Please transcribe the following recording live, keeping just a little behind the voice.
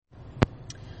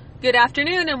Good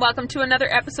afternoon and welcome to another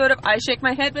episode of I Shake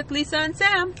My Head with Lisa and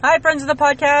Sam. Hi, friends of the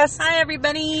podcast. Hi,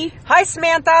 everybody. Hi,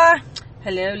 Samantha.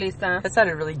 Hello, Lisa. That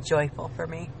sounded really joyful for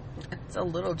me. It's a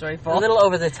little joyful. A little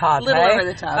over the top. A little hey? over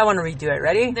the top. I want to redo it.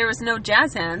 Ready? There was no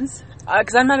jazz hands.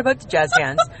 Because I'm not about to jazz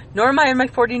hands. Nor am I in my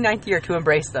 49th year to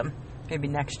embrace them. Maybe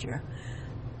next year.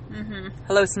 Mm-hmm.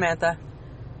 Hello, Samantha.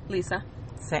 Lisa.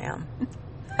 Sam.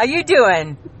 How you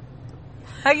doing?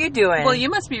 How you doing? Well,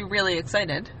 you must be really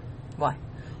excited. Why?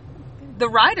 The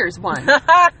Riders won.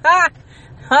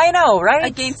 I know, right?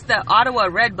 Against the Ottawa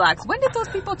Red Blacks. When did those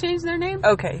people change their name?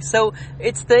 Okay, so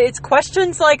it's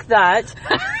questions like that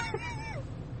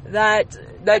that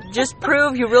just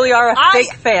prove you really are a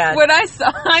fake fan. When I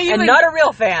saw, and not a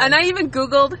real fan. And I even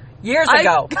Googled years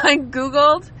ago. I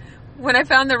Googled when I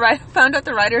found out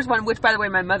the Riders won, which by the way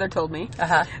my mother told me.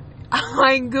 Uh-huh.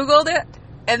 I Googled it,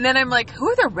 and then I'm like,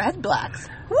 who are the Red Blacks?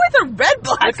 Who are the Red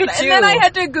Blacks? Look at you. And then I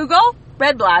had to Google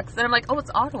Red Blacks, and I'm like, oh,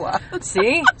 it's Ottawa.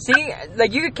 See,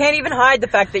 like you can't even hide the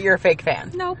fact that you're a fake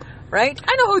fan. Nope. Right?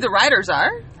 I know who the Riders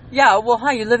are. Yeah, well,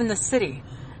 hi, you live in the city.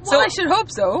 Well, I should hope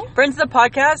so. Friends of the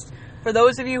podcast, for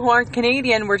those of you who aren't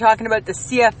Canadian, we're talking about the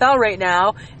CFL right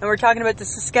now, and we're talking about the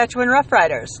Saskatchewan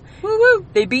Roughriders. Woo-woo.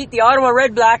 They beat the Ottawa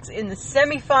Red Blacks in the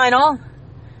semifinal,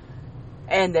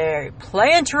 and they're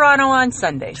playing Toronto on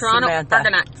Sunday. Toronto Samantha.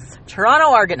 Argonauts.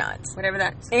 Toronto Argonauts. Whatever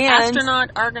that's. And Astronaut,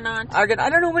 Argonaut. I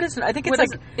don't know what is it. I think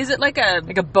it's is it like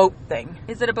a boat thing.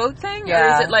 Is it a boat thing? Yeah.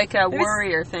 Or is it like a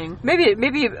warrior thing?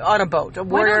 Maybe on a boat.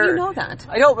 Why don't you know that?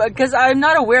 I don't, because I'm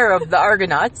not aware of the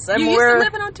Argonauts. You used to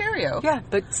live in Ontario. Yeah,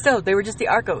 but still, they were just the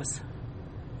Argos.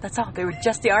 That's all. They were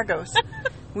just the Argos.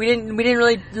 We didn't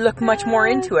really look much more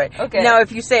into it. Okay. Now,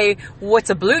 if you say, what's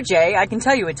a blue jay, I can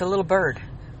tell you it's a little bird.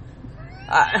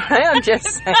 I'm just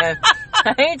saying.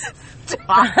 Right?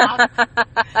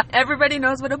 Everybody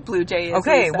knows what a blue jay is.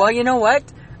 Okay, Lisa. well, you know what?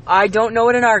 I don't know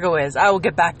what an Argo is. I will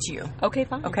get back to you. Okay,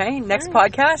 fine. Okay, next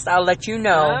podcast, I'll let you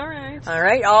know. All right. All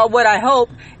right? What I hope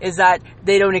is that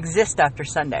they don't exist after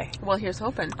Sunday. Well, here's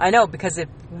hoping. I know, because if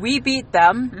we beat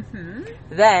them,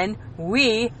 then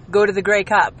we go to the Grey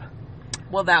Cup.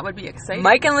 Well, that would be exciting.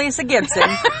 Mike and Lisa Gibson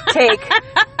take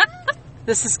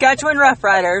the Saskatchewan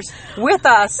Roughriders with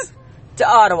us to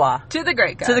Ottawa. To the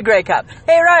Grey Cup. To the Grey Cup.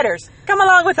 Hey, Riders, come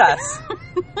along with us.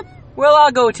 We'll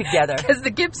all go together. Because the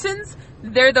Gibsons,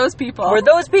 they're those people. We're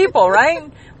those people, right?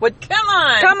 Come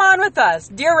on. Come on with us.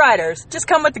 Dear Riders, just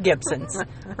come with the Gibsons.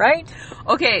 Right?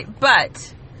 Okay,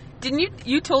 but didn't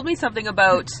you told me something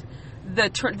about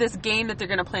this game that they're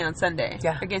going to play on Sunday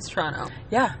against Toronto.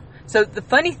 Yeah. So the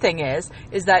funny thing is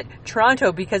that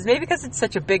Toronto, because it's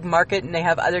such a big market and they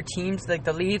have other teams like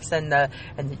the Leafs and the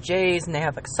Jays and they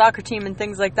have like a soccer team and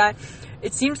things like that,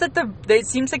 it seems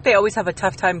like they always have a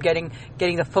tough time getting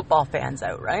the football fans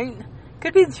out, right?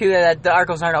 Could be too that the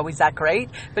Argos aren't always that great,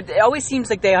 but it always seems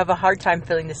like they have a hard time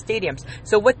filling the stadiums.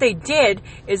 So what they did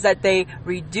is that they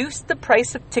reduced the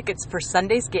price of tickets for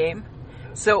Sunday's game,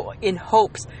 so in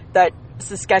hopes that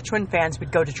Saskatchewan fans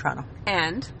would go to Toronto.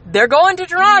 And they're going to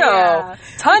Toronto. Yeah.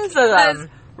 Tons of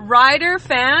them. Rider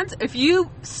fans, if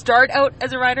you start out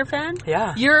as a Rider fan,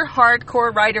 you're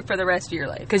hardcore Rider for the rest of your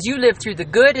life. Because you live through the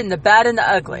good and the bad and the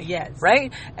ugly. Yes.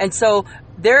 Right? And so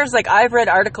there's I've read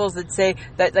articles that say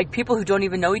that people who don't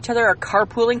even know each other are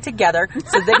carpooling together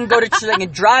so they can they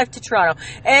can drive to Toronto.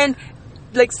 And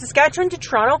Saskatchewan to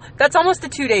Toronto, that's almost a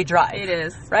 2-day drive. It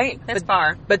is. Right? That's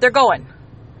far. But they're going.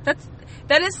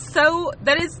 That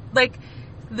is like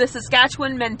the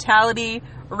Saskatchewan mentality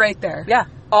right there. Yeah.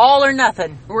 All or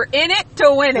nothing. We're in it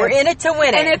to win it. We're in it to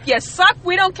win it. And if you suck,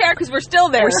 we don't care because we're still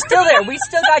there. We're still there. We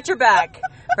still got your back.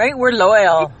 Right? We're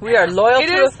loyal. We are loyal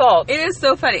to a fault. It is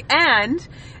so funny. And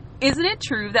isn't it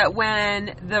true that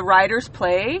when the Riders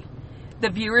play, the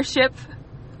viewership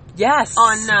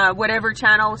on whatever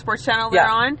sports channel they're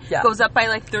on, goes up by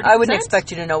 30%? I wouldn't expect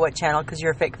you to know what channel because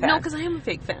you're a fake fan. No, because I am a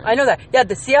fake fan. I know that. Yeah,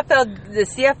 the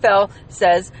CFL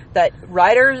says that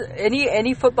Riders,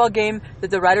 any football game that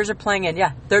the Riders are playing in,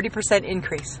 30%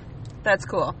 increase. That's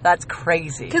cool. That's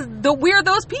crazy. Because we're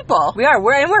those people. We are.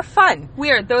 We're fun.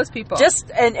 We are those people.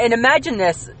 And imagine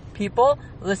this, people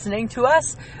listening to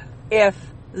us, if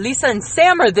Lisa and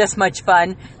Sam are this much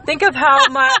fun, think of how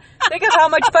much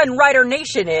fun Rider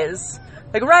Nation is.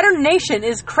 Rider Nation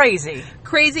is crazy.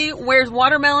 Crazy, wears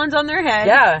watermelons on their head.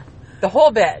 Yeah, the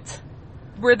whole bit.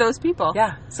 We're those people.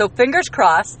 Yeah, so fingers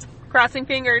crossed. Crossing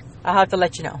fingers. I'll have to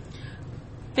let you know.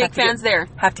 Fake fans there.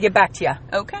 Have to get back to you.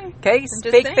 Okay. Okay,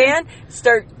 fake fan,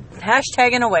 start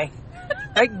hashtagging away.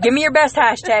 Right, give me your best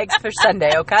hashtags for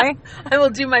Sunday, okay? I will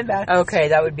do my best. Okay,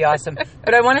 that would be awesome.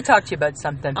 But I want to talk to you about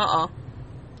something. Uh-oh.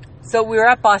 So we were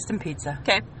at Boston Pizza.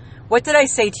 Okay. What did I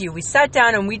say to you? We sat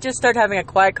down and we just started having a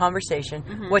quiet conversation.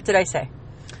 Mm-hmm. What did I say?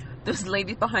 Those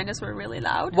ladies behind us were really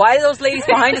loud. Why do those ladies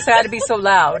behind us had to be so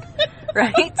loud?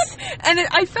 Right? And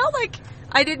I felt like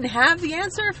I didn't have the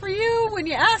answer for you when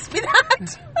you asked me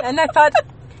that. And I thought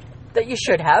that you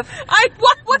should have.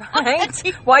 What?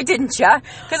 Right? Why didn't you?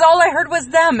 Because all I heard was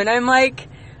them. And I'm like,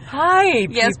 hi,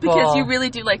 people. Yes, because you really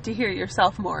do like to hear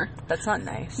yourself more. That's not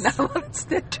nice. No, that's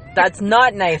the truth. That's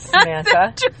not nice,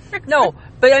 Samantha. No,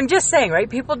 but I'm just saying,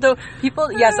 right?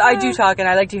 Yes, I do talk and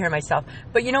I like to hear myself.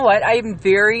 But you know what?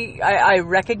 I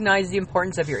recognize the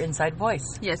importance of your inside voice.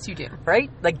 Yes, you do. Right?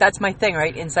 Like, that's my thing,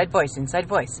 right? Inside voice.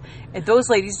 And those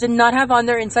ladies did not have on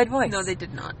their inside voice. No, they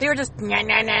did not. They were just, nah,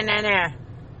 nah, nah, nah, nah.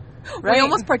 Right? We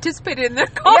almost participated in their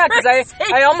conversation. Yeah,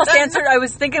 because I almost answered. I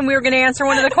was thinking we were going to answer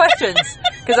one of the questions.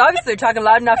 Because obviously they're talking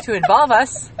loud enough to involve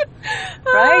us.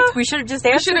 Right? We should have just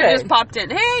answered it. We should have just popped in.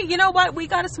 Hey, you know what? We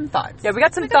got some thoughts. Yeah, we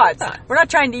got some thoughts. We're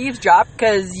not trying to eavesdrop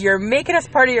because you're making us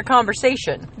part of your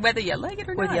conversation. Whether you like it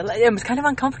or not. It was kind of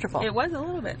uncomfortable. It was a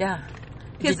little bit. Yeah.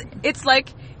 Because it's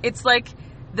like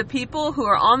the people who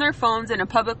are on their phones in a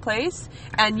public place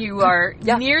and you are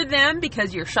near them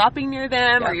because you're shopping near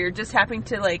them or you're just having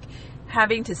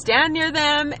to stand near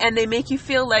them and they make you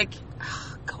feel like,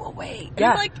 oh, go away. And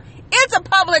you're like, it's a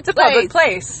public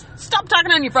place. Stop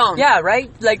talking on your phone. Yeah, right?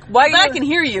 Like, why? I can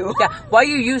hear you. Yeah. Why are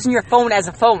you using your phone as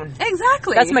a phone?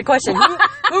 Exactly. That's my question.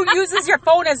 Who uses your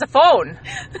phone as a phone?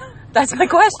 That's my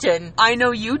question. I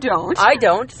know you don't. I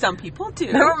don't. Some people do.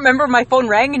 Remember my phone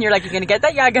rang and you're like, you going to get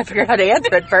that? Yeah, I got to figure out how to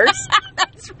answer it first.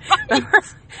 That's right.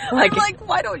 I'm like,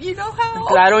 why don't you know how?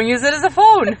 Because I don't use it as a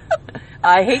phone.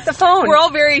 I hate the phone. We're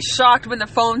all very shocked when the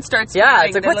phone starts ringing. Yeah,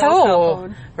 it's like, what's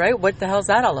phone? Right? What the hell's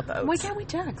that all about? Why can't we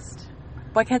text?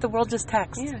 Why can't the world just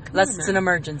text? Yeah, unless it's an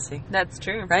emergency. That's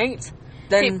true. Right?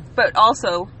 Then, hey, but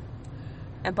also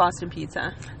at Boston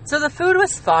Pizza. So the food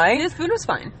was fine. His food was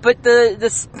fine. But the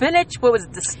spinach, what was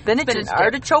it? The spinach and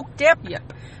artichoke dip?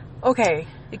 Yep. Okay.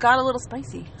 It got a little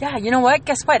spicy. Yeah, you know what?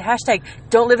 Guess what? Hashtag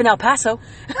don't live in El Paso.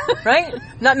 Right?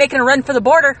 Not making a run for the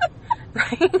border.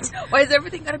 Right? Why is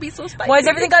everything got to be so spicy? Why is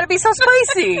everything got to be so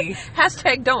spicy?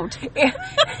 Hashtag don't.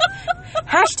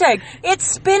 Hashtag it's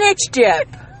spinach dip.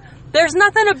 There's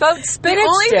nothing about spinach dip. The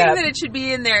only thing that it should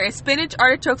be in there is spinach,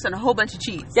 artichokes, and a whole bunch of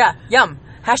cheese. Yeah, yum.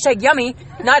 Hashtag yummy,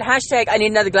 not hashtag I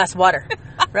need another glass of water.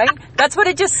 Right? That's what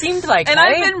it just seemed like. And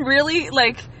right? I've been really,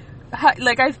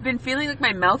 I've been feeling like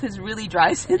my mouth is really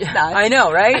dry since that. I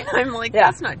know, right? I'm like,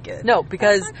 that's not good. No,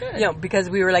 because because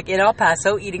we were like in El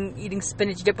Paso eating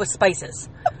spinach dip with spices.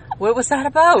 What was that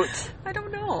about? I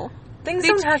don't know. Things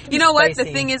don't have to be You know spicy. what?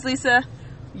 The thing is, Lisa,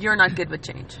 you're not good with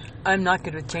change. I'm not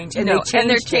good with change. And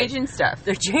they're changing stuff.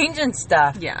 They're changing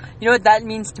stuff. Yeah. You know what that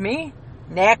means to me?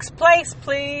 Next place,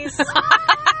 please.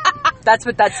 That's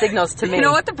what that signals to me. You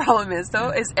know what the problem is,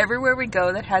 though? Is everywhere we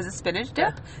go that has a spinach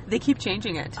dip, they keep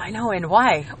changing it. I know, and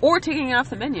why? Or taking it off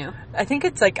the menu. I think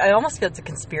it's like, I almost feel it's a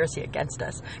conspiracy against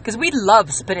us. Because we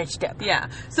love spinach dip. Yeah.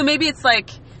 So maybe it's like,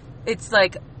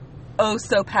 oh,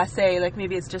 so passe. Like,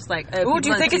 maybe it's just like... Ooh, do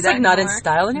you think it's like not in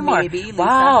style anymore? Maybe, Lisa.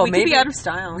 Wow, we could be out of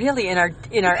style. Really, in our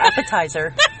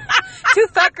appetizer.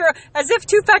 As if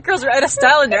two fat girls are out of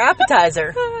style in their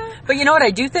appetizer. But you know what I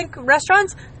do think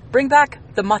restaurants? Bring back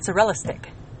the mozzarella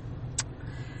stick.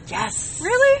 Yes.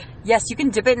 Really? Yes, you can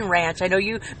dip it in ranch. I know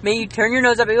you turn your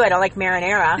nose up. Ooh, I don't like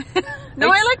marinara. No,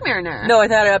 I like marinara. No, I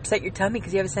thought it upset your tummy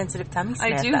because you have a sensitive tummy,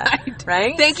 Samantha. I do.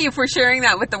 Right? Thank you for sharing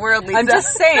that with the world, Lisa. I'm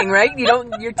just saying, right?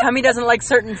 Your tummy doesn't like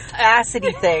certain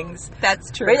acidy things.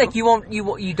 That's true. Right? Like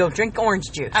you don't drink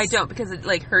orange juice. I don't because it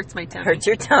like hurts my tummy. Hurts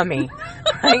your tummy.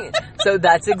 Right? So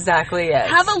that's exactly it.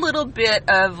 Have a little bit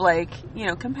of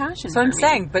compassion. So I'm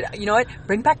saying, but you know what?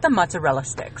 Bring back the mozzarella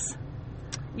sticks.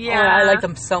 Yeah. Oh, I like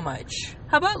them so much.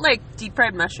 How about deep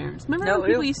fried mushrooms? Remember when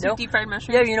people used to eat deep fried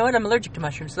mushrooms? Yeah, you know what? I'm allergic to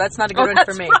mushrooms, so that's not a good one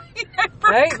for me.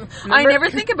 Right? I never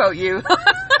think about you.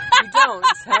 You don't,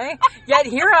 hey? Yet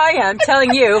here I am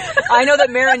telling you, I know that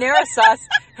marinara sauce.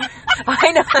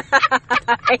 I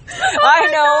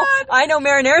know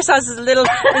marinara sauce is a little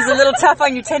tough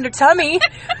on your tender tummy,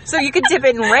 so you can dip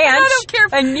it in ranch. I don't care.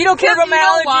 And you don't care about my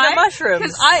allergy to mushrooms.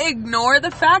 Because I ignore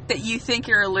the fact that you think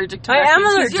you're allergic to mushrooms. I am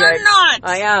allergic. You're not.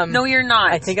 I am. No, you're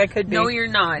not. I think I could be. No, you're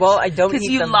not. Well, I don't eat them. Because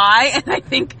you lie, and I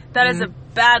think that is a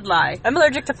bad lie. I'm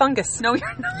allergic to fungus. No,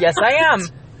 you're not. Yes, I am.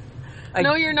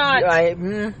 No, you're not.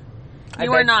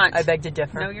 You are not. I beg to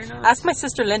differ. No, you're not. Ask my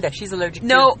sister Linda. She's allergic.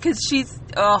 No, because it's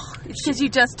because you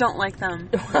just don't like them.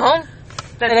 Well,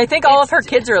 and I think all of her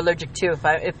kids are allergic too,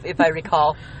 if I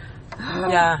recall.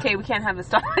 Yeah. Okay, we can't have this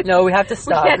talk. No, we have to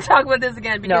stop. We can't talk about this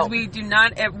again because we do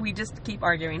not. We just keep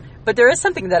arguing. But there is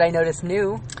something that I noticed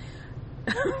new.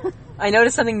 I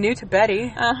noticed something new to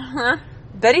Betty. Uh-huh.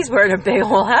 Betty's wearing a big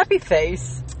old happy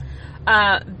face.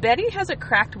 Betty has a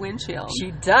cracked windshield.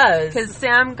 She does. Because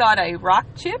Sam got a rock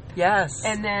chip. Yes.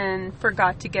 And then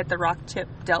forgot to get the rock chip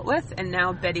dealt with, and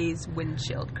now Betty's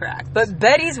windshield cracked. But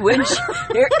Betty's windshield...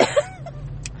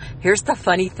 Here's the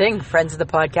funny thing, friends of the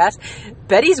podcast.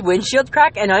 Betty's windshield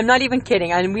crack, and I'm not even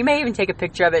kidding, and we may even take a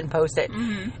picture of it and post it.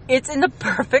 Mm-hmm. It's in the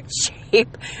perfect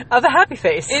shape of a happy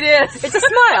face. It is. It's a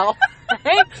smile.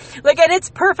 Right? Like, and it's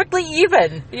perfectly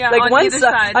even. Yeah, like on either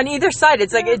side. On either side.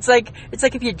 It's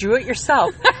like if you drew it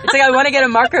yourself. It's like I want to get a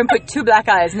marker and put 2 black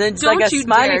eyes, and then it's like a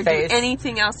smiley face. Do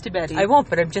anything else to Betty. I won't,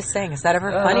 but I'm just saying, is that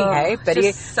ever funny, hey? Betty,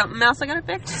 just something else I gotta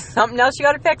fix. Something else you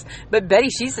gotta fix. But Betty,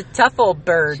 she's a tough old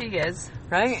bird. She is.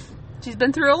 Right? She's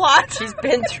been through a lot. She's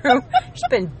been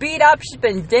beat up, she's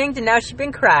been dinged, and now she's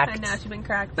been cracked. And now she's been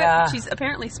cracked. But she's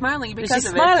apparently smiling because of it. She's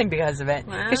smiling because of it.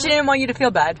 Because she didn't want you to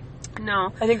feel bad.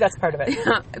 No. I think that's part of it.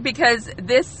 Because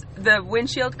the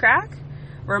windshield crack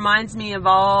reminds me of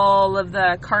all of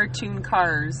the cartoon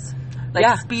cars.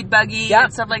 Like Speed Buggy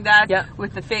and stuff like that. Yeah.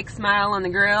 With the fake smile on the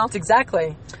grill.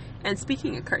 Exactly. And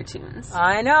speaking of cartoons.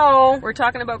 I know. We're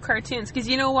talking about cartoons. Because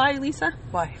you know why, Lisa?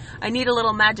 Why? I need a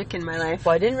little magic in my life.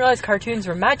 Well, I didn't realize cartoons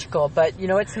were magical, but you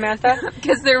know what, Samantha?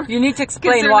 Because you need to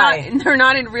explain why. They're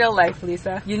not in real life,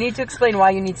 Lisa. You need to explain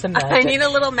why you need some magic. I need a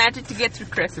little magic to get through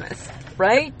Christmas.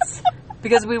 Right?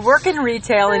 Because we work in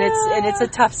retail and it's a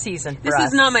tough season for us.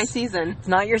 This is not my season. It's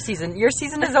not your season. Your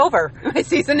season is over. My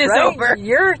season is over.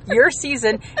 Your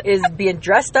season is being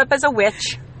dressed up as a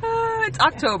witch. It's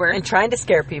October. And trying to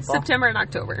scare people. September and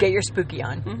October. Get your spooky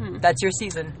on. Mm-hmm. That's your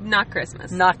season. Not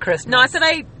Christmas. Not Christmas. Not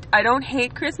that I don't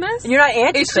hate Christmas. And you're not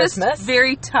anti-Christmas. It's just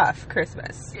very tough,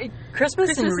 Christmas.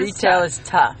 Christmas in retail is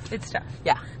tough. It's tough.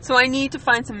 Yeah. So I need to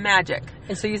find some magic.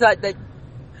 And so you thought that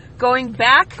going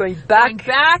back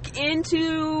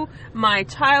into my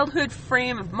childhood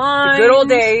frame of mind. The good old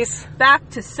days. Back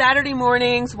to Saturday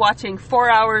mornings watching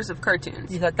 4 hours of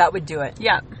cartoons. You thought that would do it.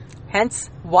 Yeah. Hence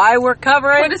why we're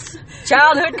covering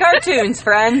childhood cartoons,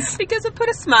 friends. Because it put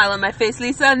a smile on my face,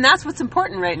 Lisa, and that's what's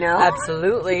important right now.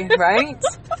 Absolutely, right?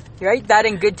 Right? That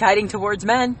and good tiding towards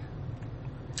men.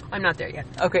 I'm not there yet.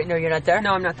 Okay, no, you're not there?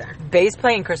 No, I'm not there. Bay's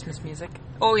playing Christmas music.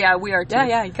 Oh, yeah, we are too.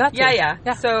 Yeah, you got to.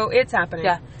 Yeah. So it's happening.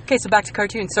 Yeah. Okay, so back to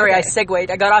cartoons. Sorry, I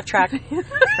segued. I got off track.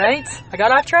 Right? I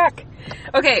got off track.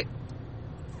 Okay.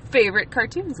 Favorite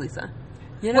cartoons, Lisa?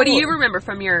 What do you remember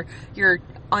from your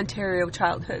Ontario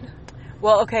childhood?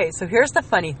 Well, okay, so here's the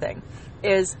funny thing,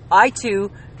 is I,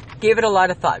 too, gave it a lot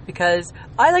of thought, because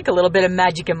I like a little bit of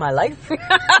magic in my life.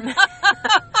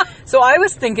 So I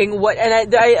was thinking,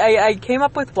 I came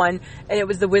up with one, and it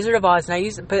was The Wizard of Oz, and I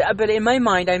used it, but in my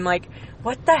mind, I'm like,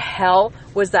 what the hell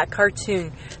was that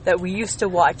cartoon that we used to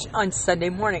watch on Sunday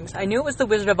mornings? I knew it was The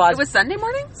Wizard of Oz. It was Sunday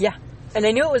mornings? Yeah. And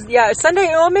I knew it was,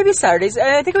 Sunday, or maybe Saturdays.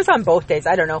 I think it was on both days.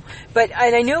 I don't know.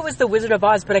 And I knew it was The Wizard of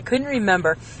Oz, but I couldn't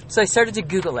remember. So I started to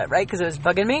Google it, right? Because it was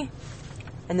bugging me.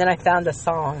 And then I found the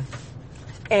song.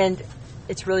 And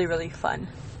it's really, really fun.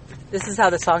 This is how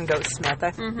the song goes, Samantha.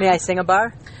 Mm-hmm. May I sing a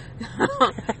bar?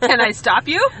 Can I stop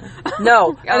you? No.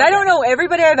 Okay. And I don't know.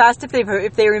 Everybody I've asked if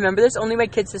they remember this. Only my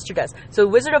kid sister does. So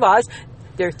Wizard of Oz.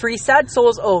 They're 3 sad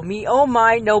souls, oh me, oh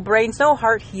my, no brains, no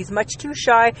heart, he's much too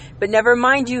shy, but never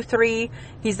mind you 3,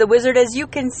 he's the wizard as you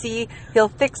can see, he'll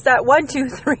fix that 1, 2,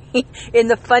 3, in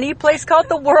the funny place called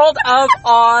the world of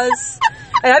Oz.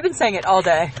 And I've been saying it all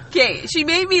day. Okay, she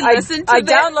made me listen to I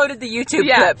downloaded the YouTube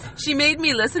clip. She made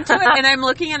me listen to it, and I'm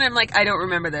looking and I'm like, I don't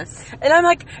remember this. And I'm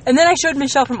like, and then I showed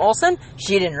Michelle from Olsen,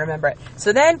 she didn't remember it.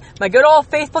 So then, my good old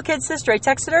faithful kid sister, I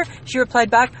texted her, she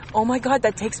replied back, oh my god,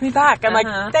 that takes me back. I'm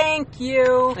like, thank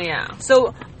you. Yeah.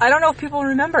 So, I don't know if people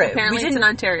remember it. Apparently it's an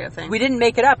Ontario thing. We didn't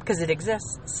make it up because it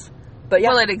exists. But yeah.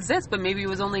 Well, it exists, but maybe it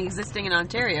was only existing in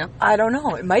Ontario. I don't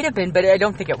know. It might have been, but I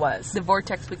don't think it was. The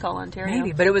vortex we call Ontario.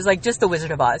 Maybe, but it was like just The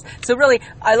Wizard of Oz. So really,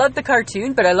 I love the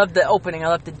cartoon, but I love the opening. I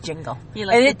love the jingle. You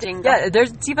like the jingle? Yeah,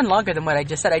 it's even longer than what I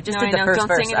just said. I just did the first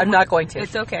verse. I'm not going to.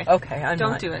 It's okay. Okay, I'm not.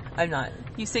 Don't do it. I'm not.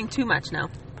 You sing too much now.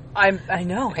 I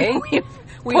know, hey?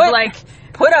 We've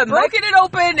broken it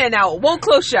open and now it won't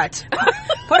close shut.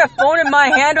 Put a phone in my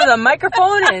hand with a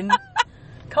microphone and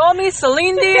call me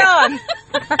Celine Dion.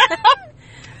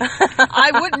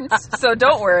 I wouldn't, so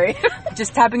don't worry.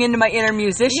 Just tapping into my inner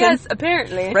musician. Yes,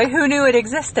 apparently. Right? Who knew it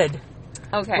existed?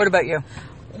 Okay. What about you?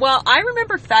 Well, I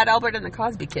remember Fat Albert and the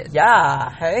Cosby Kids.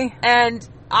 Yeah, hey? And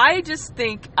I just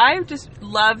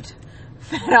loved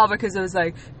Fat Albert, because it was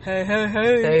like, hey,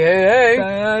 Hey.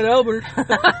 Fat Albert.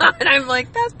 And I'm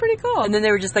like, that's pretty cool. And then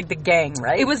they were just like the gang,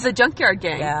 right? It was the Junkyard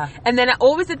Gang. Yeah. And then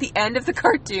always at the end of the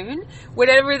cartoon,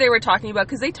 whatever they were talking about,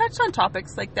 because they touched on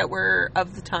topics like that were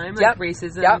of the time, like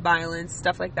racism, violence,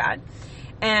 stuff like that,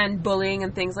 and bullying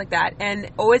and things like that.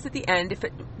 And always at the end, if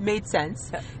it made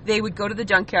sense, they would go to the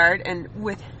junkyard and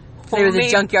with They were the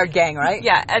Junkyard Gang, right?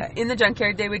 Yeah, in the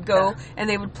junkyard they would go and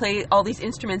they would play all these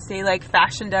instruments they like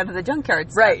fashioned out of the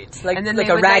junkyard stuff. Right, like, and then like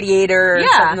they a would, radiator or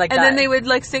something like that. And then they would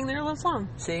like sing their little song.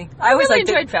 See, I always really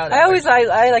enjoyed Fat Albert.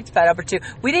 I liked Fat Albert too.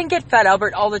 We didn't get Fat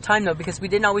Albert all the time though because we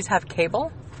didn't always have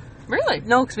cable. Really?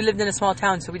 No, because we lived in a small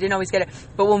town, so we didn't always get it.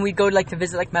 But when we'd go like to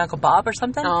visit like my Uncle Bob or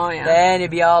something, then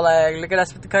it'd be all like, look at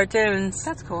us with the cartoons.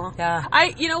 That's cool. Yeah.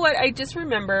 You know what? I just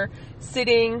remember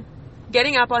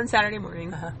getting up on Saturday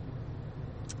morning,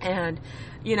 and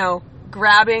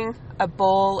grabbing a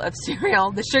bowl of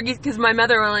cereal, the sugar, because my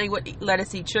mother only would let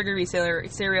us eat sugary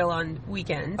cereal on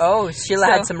weekends. Oh, Sheila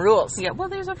had some rules. Yeah, well,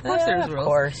 there's rules. Of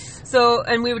course. So,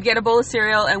 and we would get a bowl of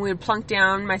cereal, and we would plunk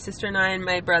down, my sister and I and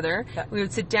my brother. Yeah. We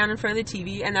would sit down in front of the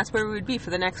TV, and that's where we would be for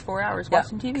the next 4 hours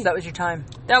watching TV. 'Cause that was your time.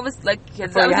 That was that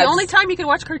was the only time you could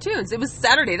watch cartoons. It was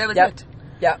Saturday. That was it.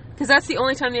 Yeah. Because that's the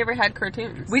only time they ever had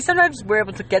cartoons. We sometimes were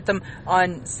able to get them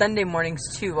on Sunday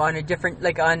mornings too, on a different,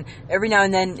 like on every now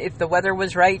and then if the weather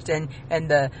was right and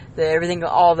the everything,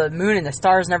 all the moon and the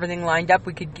stars and everything lined up,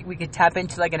 we could tap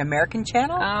into like an American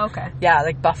channel. Oh, okay. Yeah,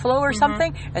 like Buffalo or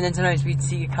something. And then sometimes we'd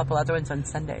see a couple other ones on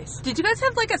Sundays. Did you guys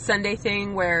have like a Sunday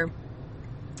thing where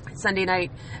Sunday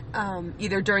night,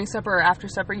 either during supper or after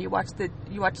supper, you watched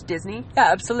Disney?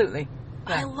 Yeah, absolutely.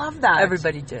 Yeah. I love that.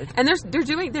 Everybody did. And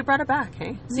they brought it back,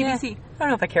 hey? CBC. Yeah. I don't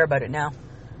know if I care about it now.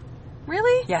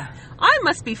 Really? Yeah. I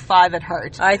must be 5 at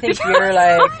heart. I think you're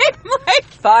like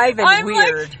 5 and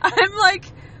weird. I'm like,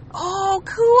 oh,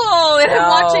 cool. And I'm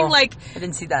watching like... I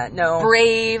didn't see that, no.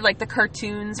 Brave, like the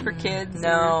cartoons for kids.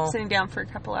 No. And sitting down for a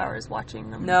couple hours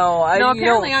watching them. No.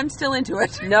 Apparently I'm still into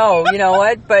it. No, you know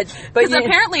what? But because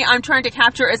apparently I'm trying to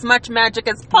capture as much magic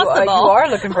as possible. You are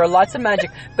looking for lots of magic.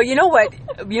 But you know what?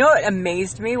 You know what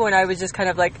amazed me when I was just kind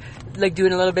of like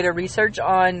doing a little bit of research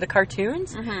on the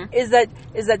cartoons is that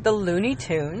the Looney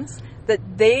Tunes, that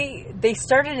they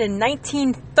started in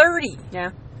 1930.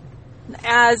 Yeah.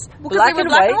 As black and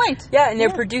white. Yeah, and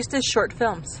they're produced as short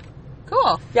films.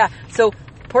 Cool. Yeah. So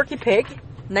Porky Pig,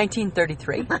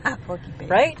 1933. Porky Pig.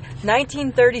 Right?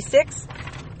 1936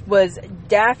 was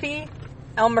Daffy,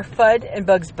 Elmer Fudd, and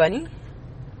Bugs Bunny.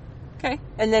 Okay.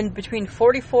 And then between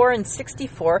 44 and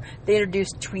 64, they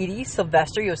introduced Tweety,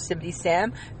 Sylvester, Yosemite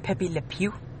Sam, Pepe Le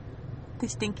Pew. The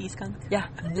stinky skunk. Yeah.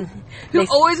 Who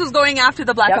always was going after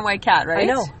the black and white cat, right? I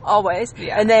know. Always.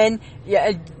 Yeah. And then,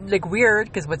 like weird,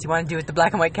 because what's he want to do with the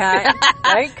black and white cat?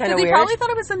 Right? Kind of weird. They probably thought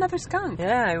it was another skunk.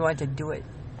 Yeah, I want to do it.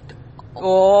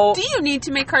 Oh. Do you need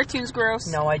to make cartoons gross?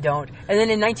 No, I don't. And then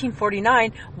in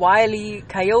 1949, Wile E.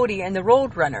 Coyote and the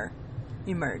Roadrunner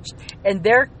emerged. And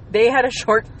they had a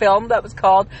short film that was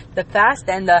called The Fast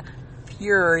and the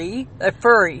Furious.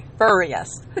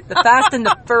 The Fast and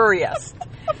the Furious.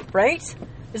 Right?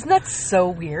 Isn't that so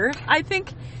weird? I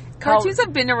think cartoons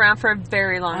have been around for a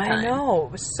very long time. I know.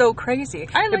 It was so crazy.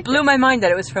 It blew my mind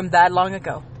that it was from that long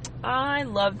ago. I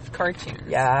love cartoons.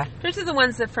 Yeah. Especially the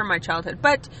ones that from my childhood.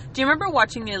 But do you remember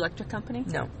watching The Electric Company?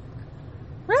 No.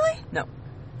 Really? No.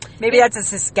 Maybe that's a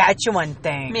Saskatchewan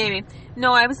thing. Maybe.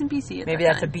 No, I was in BC at Maybe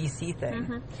that that's time. a BC thing.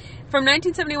 Mm-hmm. From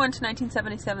 1971 to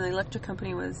 1977, the Electric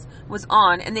Company was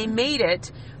on, and they made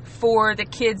it for the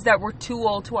kids that were too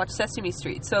old to watch Sesame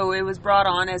Street. So it was brought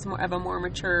on as more of a more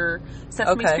mature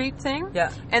Sesame Street thing.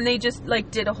 Yeah. And they just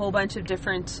did a whole bunch of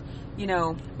different,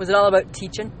 Was it all about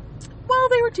teaching? Well,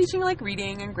 they were teaching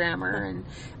reading and grammar,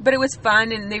 but it was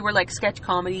fun, and they were sketch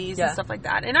comedies and stuff like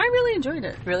that, and I really enjoyed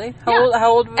it. Really? How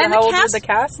old was the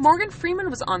cast? Morgan Freeman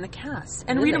was on the cast,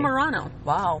 and Rita Morano.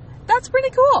 Wow, that's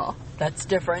pretty cool. That's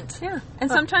different. Yeah, and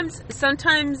sometimes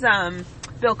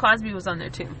Bill Cosby was on there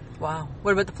too. Wow.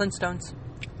 What about the Flintstones?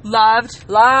 Loved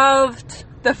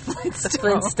the Flintstones. The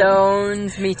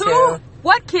Flintstones. Me too.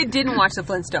 What kid didn't watch the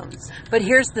Flintstones? But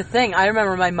here's the thing. I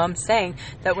remember my mom saying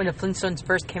that when the Flintstones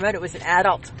first came out, it was an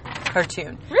adult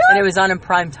cartoon. Really? And it was on in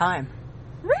prime time.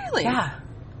 Really? Yeah.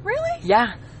 Really?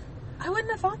 Yeah. I wouldn't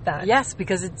have thought that. Yes,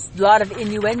 because it's a lot of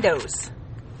innuendos.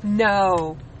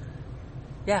 No.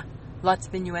 Yeah. Lots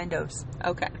of innuendos.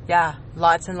 Okay. Yeah.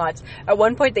 Lots and lots. At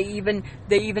one point, they even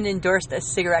endorsed a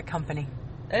cigarette company.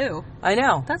 Ew. I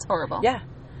know. That's horrible. Yeah.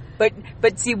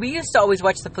 But see, we used to always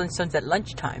watch the Flintstones at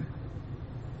lunchtime.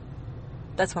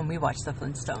 That's when we watched the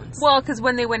Flintstones. Well, because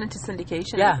when they went into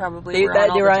syndication, they probably were on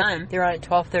all the time. They were on at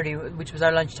 12:30, which was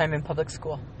our lunchtime in public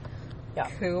school. Yeah.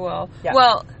 Cool. Yeah.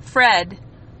 Well, Fred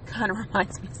kind of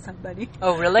reminds me of somebody.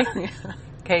 Oh, really? Yeah.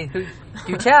 Okay,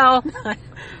 do tell.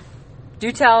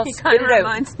 Do tell. He Spit kind of it out.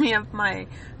 reminds me of my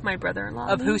brother-in-law.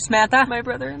 Of who, Samantha? My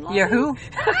brother-in-law. Your who?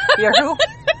 Your who?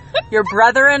 Your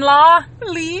brother-in-law?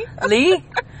 Lee. Lee?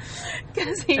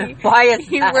 Because Why is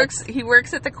he that?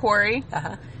 works at the quarry.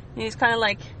 Uh-huh. He's kind of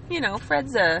like,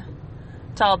 Fred's a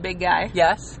tall, big guy.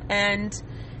 Yes. And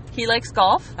he likes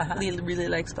golf. Uh-huh. Lee really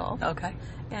likes golf. Okay.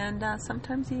 And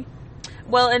sometimes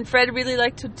and Fred really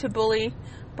liked to bully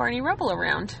Barney Rubble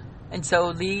around. And so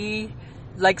Lee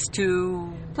likes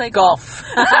to Play golf.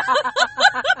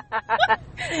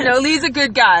 No, Lee's a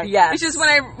good guy. Yes. It's just when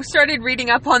I started reading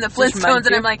up on the reminds Flintstones,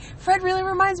 and you? I'm like, Fred really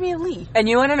reminds me of Lee. And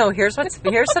you want to know, here's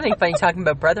something funny talking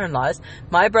about brother-in-laws.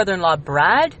 My brother-in-law,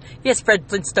 Brad, he has Fred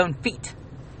Flintstone feet.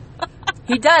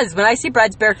 He does. When I see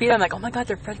Brad's bare feet, I'm like, oh my God,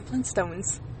 they're Fred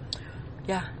Flintstones.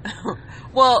 Yeah.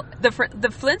 Well, the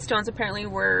Flintstones apparently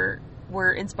were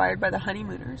inspired by the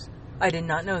Honeymooners. I did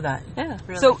not know that. Yeah.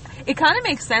 Really? So it kind of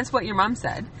makes sense what your mom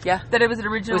said. Yeah. That it was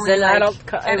originally It was an adult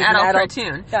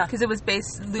cartoon. Yeah. Because it was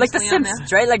based loosely Like The on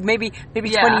Simpsons, right? Like maybe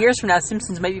Yeah. 20 years from now,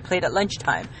 Simpsons may be played at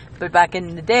lunchtime. But back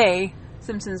in the day,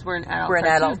 Simpsons were an adult we're an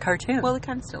cartoon. adult cartoon. Well, they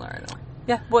kind of still are, though.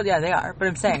 Yeah, well, yeah, they are. But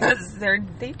I'm saying. Because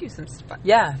they do some stuff.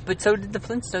 Yeah, but so did the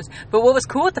Flintstones. But what was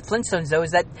cool with the Flintstones though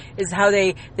is how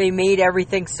they made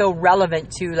everything so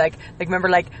relevant to like remember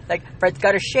like Fred's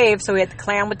got to shave, so he had the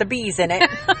clam with the bees in it,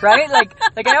 right? Like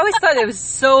I always thought it was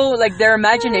so like their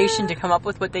imagination to come up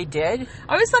with what they did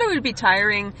I always thought it would be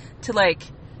tiring to like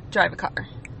drive a car.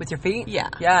 with your feet. Yeah.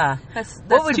 Yeah. That's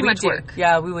What would too we much do? work.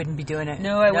 Yeah, we wouldn't be doing it.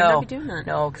 No, I would not be doing that.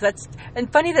 No, because that's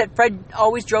and funny that Fred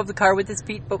always drove the car with his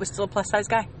feet, but was still a plus size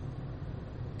guy,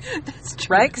 That's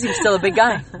true. right? Because he was still a big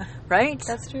guy, right?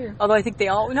 That's true. Although I think they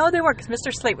were because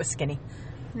Mr. Slate was skinny.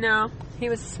 No. He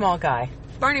was a small guy.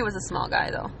 Barney was a small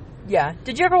guy, though. Yeah.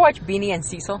 Did you ever watch Beanie and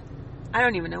Cecil? I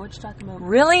don't even know what you're talking about.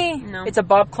 Really? No. It's a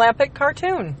Bob Clampett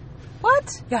cartoon.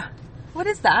 What? Yeah. What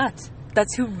is that?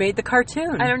 That's who made the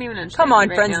cartoon. I don't even understand. Come on, you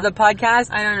right friends now. of the podcast.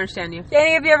 I don't understand you.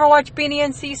 Any of you ever watched Beanie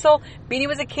and Cecil? Beanie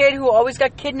was a kid who always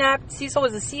got kidnapped. Cecil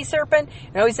was a sea serpent.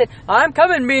 And always said, I'm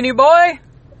coming, Beanie boy.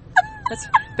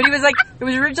 But he was like,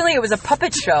 it was a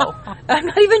puppet show. I'm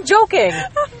not even joking.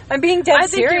 I'm being dead I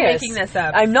think serious. you're making this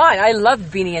up. I'm not. I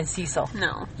loved Beanie and Cecil.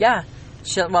 No. Yeah.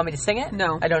 She'll want me to sing it?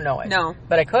 No. I don't know it. No.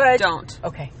 But I could. Don't.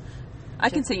 Okay. I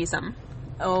can sing you something.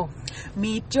 Oh.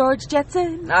 Meet George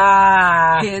Jetson.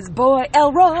 Ah. His boy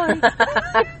Elroy.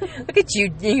 Look at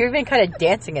you. You're even kind of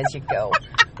dancing as you go,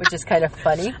 which is kind of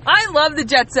funny. I love the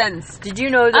Jetsons. Did you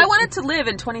know that? I wanted to live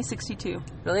in 2062.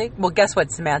 Really? Well, guess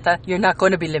what, Samantha? You're not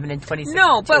going to be living in 2062.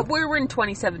 No, but we're in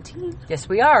 2017. Yes,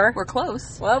 we are. We're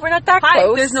close. Well, we're not that Hi,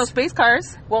 close. there's no space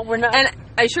cars. Well, we're not. And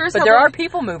I sure as but hell there don't- are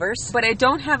people movers. But I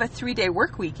don't have a 3-day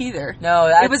work week either. No,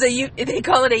 that's... It was they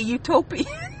call it a utopian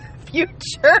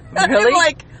future. Really? I'm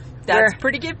like, that's Where-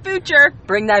 pretty good future.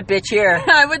 Bring that bitch here.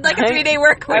 I would like a 3-day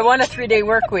work week. I want a 3-day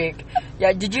work week.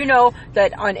 Yeah, did you know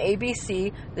that on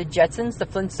ABC, the Jetsons, the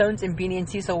Flintstones, and Beanie and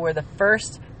Cecil were the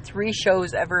first 3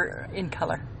 shows ever in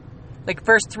color? Like,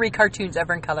 first 3 cartoons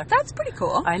ever in color. That's pretty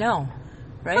cool. I know,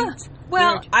 right? Huh.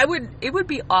 Well, Weird. it would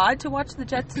be odd to watch the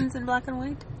Jetsons in black and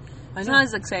white. I It's know. not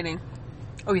as exciting.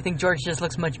 Oh, you think George just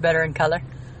looks much better in color?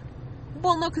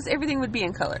 Well, no, because everything would be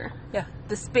in color. Yeah.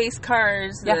 The space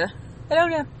cars, Yeah. I don't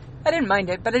know. I didn't mind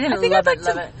it, but I didn't I think love I'd it.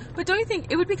 like to, but don't you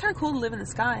think it would be kind of cool to live in the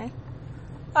sky?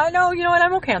 No, you know what?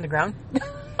 I'm okay on the ground.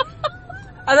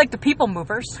 I like the people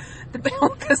movers.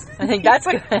 Because I think that's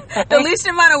good. the least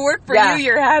amount of work for Yeah. you,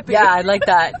 you're happy. Yeah, I'd like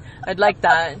that. I'd like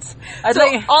that. I'd So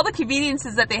like all the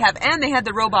conveniences that they have, and they had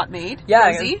the robot maid. Yeah,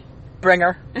 Rosie. bring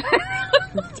her.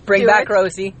 Bring Do back it.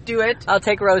 Rosie. Do it. I'll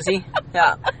take Rosie.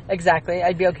 Yeah, exactly.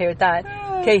 I'd be okay with that.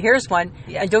 Okay, here's one.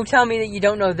 Yeah. And don't tell me that you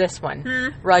don't know this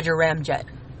one. Roger Ramjet.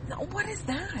 No, what is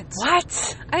that?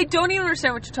 What? I don't even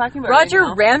understand what you're talking about. Roger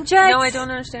right now. Ramjet? No, I don't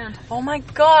understand. Oh my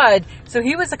God! So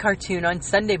he was a cartoon on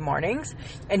Sunday mornings,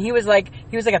 and he was like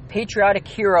a patriotic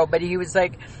hero, but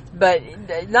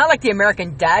not like the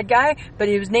American Dad guy, but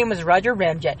his name was Roger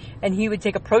Ramjet, and he would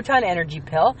take a proton energy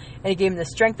pill, and it gave him the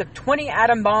strength of 20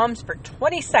 atom bombs for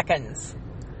 20 seconds.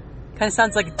 Kind of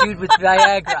sounds like a dude with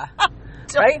Viagra.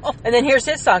 Right? And then here's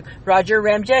his song. Roger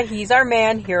Ramjet, he's our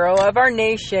man, hero of our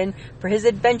nation. For his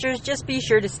adventures, just be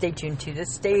sure to stay tuned to the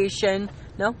station.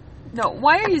 No? No,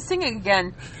 why are you singing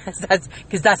again?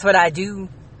 Because that's what I do.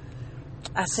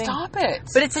 I sing. Stop it.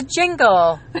 But it's a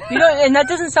jingle. You know, and that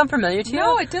doesn't sound familiar to you?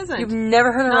 No, it doesn't. You've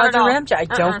never heard of Not at Roger all.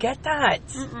 Ramjet. I don't get that.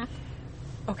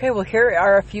 Okay, well, here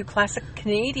are a few classic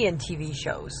Canadian TV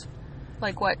shows.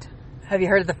 Like what? Have you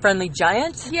heard of The Friendly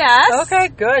Giant? Yes. Okay,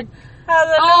 good.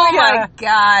 Hallelujah. Oh my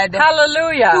God.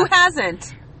 Hallelujah. Who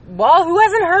hasn't? Well, who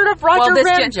hasn't heard of Roger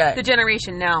Ramjet? The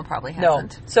generation now probably No.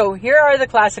 hasn't. So here are the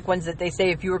classic ones that they say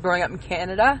if you were growing up in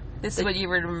Canada. This is what you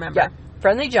would remember. Yeah.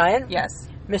 Friendly Giant. Yes.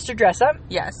 Mr. Dressup.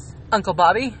 Yes. Uncle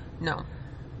Bobby. No.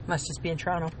 Must just be in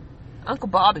Toronto. Uncle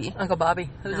Bobby. Uncle Bobby.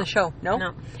 It was No. a show. No?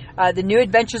 No. The New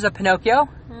Adventures of Pinocchio.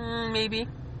 Maybe.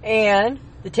 And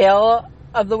The Tale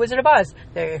of the Wizard of Oz.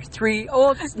 There are three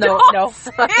old... No, Don't no.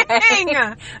 sing!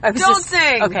 I was Don't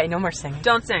sing! Okay, no more singing.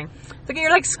 Don't sing. Look,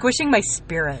 you're like squishing my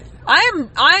spirit.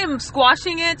 I am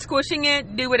squashing it, squishing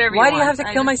it, do whatever you Why want. do you have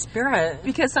to kill my spirit?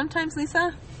 Because sometimes,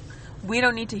 Lisa, we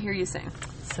don't need to hear you sing.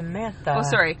 Samantha. Oh,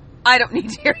 sorry. I don't need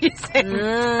to hear you sing.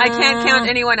 I can't count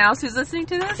anyone else who's listening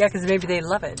to this. Yeah, because maybe they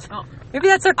love it. Oh. Maybe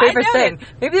that's their favorite doubt thing. it.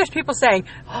 Maybe there's people saying,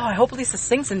 "Oh, I hope Lisa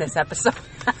sings in this episode."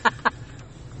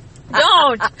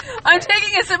 Don't. I'm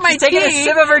taking a sip of my tea. Taking a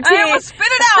sip of her tea. I almost spit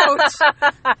it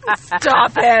out.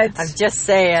 Stop it. I'm just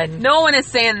saying. No one is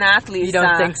saying that, Lisa. You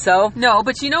don't think so? No,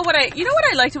 but you know what I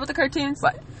liked about the cartoons?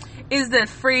 What? Is the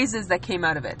phrases that came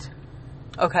out of it.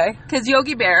 Okay. Because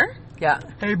Yogi Bear Yeah.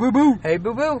 Hey, boo boo. Hey,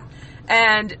 boo boo.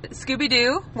 and Scooby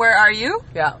Doo, where are you?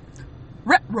 Yeah.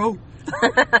 Retro.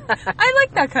 I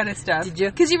like that kind of stuff. Did you?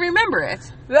 Because you remember it.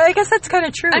 Well, I guess that's kind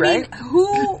of true, I right? mean,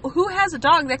 who has a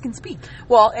dog that can speak?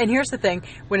 Well, and here's the thing.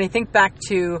 When I think back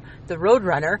to the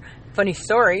Roadrunner, funny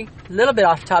story, a little bit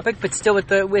off topic, but still with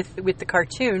the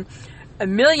cartoon. A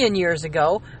million years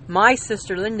ago, my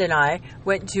sister Linda and I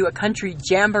went to a country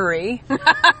jamboree,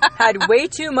 had way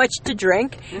too much to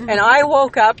drink, and I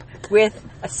woke up with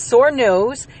a sore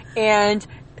nose, and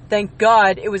thank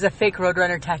God it was a fake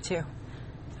Roadrunner tattoo.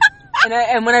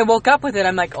 And when I woke up with it,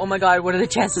 I'm like, oh my God, what are the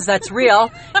chances that's real?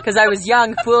 Because I was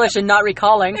young, foolish, and not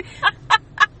recalling.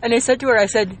 And I said to her,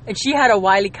 and she had a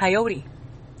Wile E. Coyote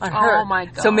on her. Oh my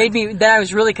God. So then I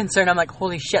was really concerned. I'm like,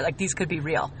 holy shit, like these could be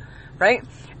real, right?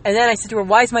 And then I said to her,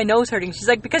 why is my nose hurting? She's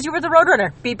like, because you were the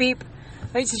Roadrunner. Beep, beep.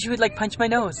 Right? So she would like punch my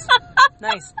nose.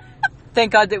 Nice.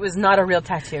 Thank God that was not a real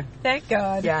tattoo. Thank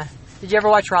God. Yeah. Did you ever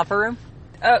watch Romper Room?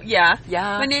 Oh, yeah.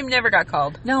 Yeah. My name never got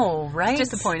called. No, right?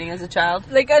 Disappointing as a child.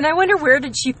 Like, and I wonder where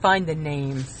did she find the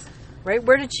names? Right?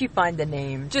 Where did she find the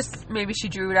names? Just maybe she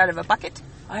drew it out of a bucket.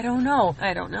 I don't know.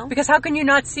 I don't know. Because how can you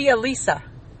not see a Lisa?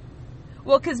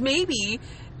 Well, because maybe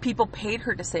people paid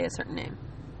her to say a certain name.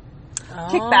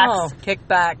 Oh,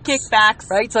 Kickbacks. Kickbacks.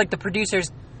 Right? So like the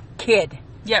producer's kid.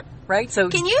 Yep. Right? So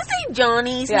Can you say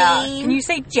Johnny's yeah. name? Can you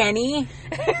say Jenny?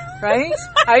 Right?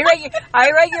 I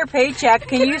write your paycheck.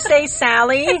 Can you say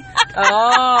Sally?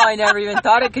 Oh, I never even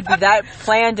thought it could be that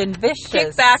planned and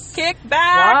vicious. Kickback.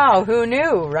 Wow, who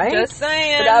knew, right? Just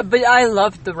saying. But I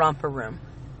loved the Romper Room.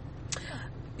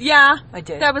 Yeah. I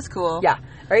did. That was cool. Yeah,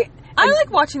 right? I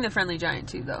like watching The Friendly Giant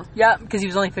too, though. Yeah, because he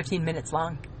was only 15 minutes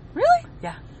long. Really?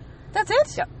 Yeah. That's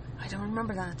it? Yep. I don't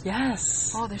remember that.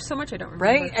 Yes. Oh, there's so much I don't remember.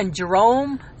 Right? And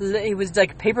Jerome, he was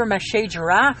like paper mache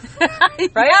giraffe.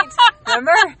 Right?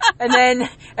 Remember? And then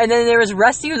there was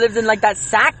Rusty who lived in like that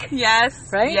sack. Yes.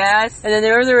 Right? Yes. And then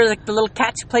there were like the little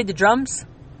cats who played the drums. Do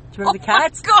you remember the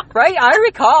cats? My God. Right? I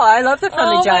recall. I love the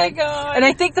Friendly Oh, my Giant. God. And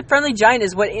I think the Friendly Giant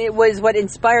is what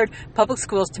inspired public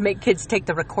schools to make kids take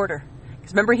the recorder.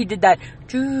 Because remember he did that.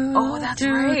 Oh, that's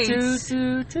right.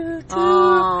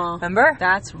 Oh, remember?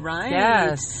 That's right.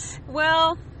 Yes.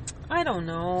 Well, I don't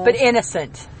know. But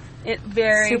innocent.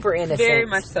 Super innocent. Very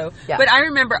much so. Yeah. But I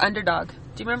remember Underdog. Do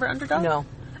you remember Underdog? No.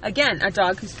 Again, a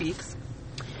dog who speaks.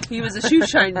 He was a shoe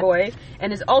shine boy,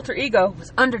 and his alter ego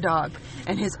was Underdog.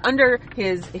 And his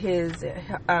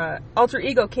alter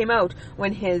ego came out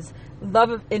when his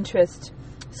love of interest,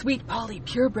 Sweet Polly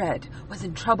Purebred, was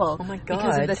in trouble. Oh my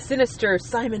because of God. the sinister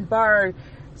Simon Bard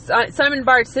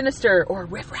Sinister, or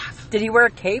Riff Raff. Did he wear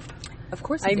a cape? Of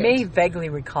course he I did. may vaguely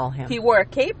recall him. He wore a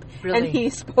cape, Really? and he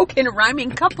spoke in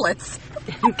rhyming couplets.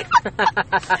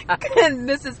 And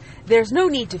there's no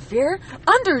need to fear.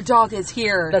 Underdog is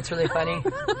here. That's really funny.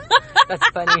 That's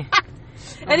funny.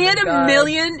 And he Oh had my a God.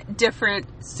 million different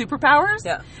superpowers.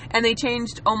 Yeah. And they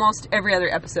changed almost every other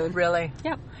episode. Really?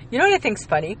 Yep. You know what I think's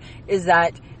funny is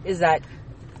that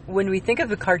when we think of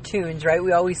the cartoons, right?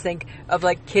 We always think of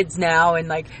like kids now, and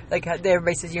like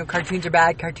everybody says, cartoons are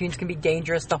bad, cartoons can be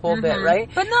dangerous, the whole bit, right?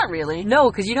 But not really. No,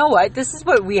 because you know what? This is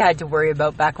what we had to worry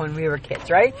about back when we were kids,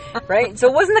 right? Right? So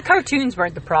it wasn't the cartoons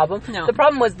weren't the problem. No. The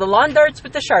problem was the lawn darts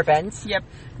with the sharp ends. Yep.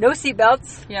 No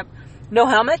seatbelts. Yep. No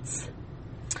helmets.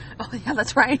 Oh, yeah,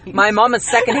 that's right. My mama's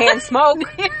secondhand smoke.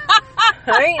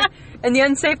 Right? And the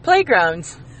unsafe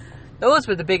playgrounds. Those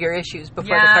were the bigger issues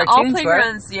before the all cartoons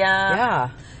playgrounds, were. yeah. Yeah.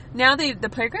 Now the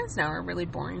playgrounds now are really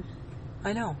boring.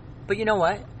 I know. But you know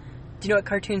what? Do you know what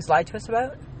cartoons lied to us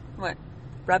about? What?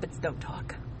 Rabbits don't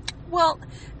talk. Well,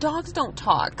 dogs don't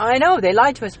talk. I know, they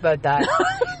lied to us about that.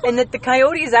 And that the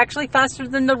coyote is actually faster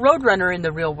than the roadrunner in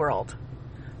the real world.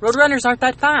 Roadrunners aren't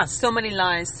that fast. So many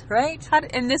lies. Right?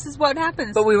 And this is what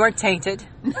happens. But we weren't tainted.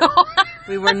 No.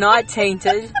 We were not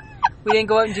tainted. We didn't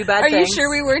go out and do bad things. Are you sure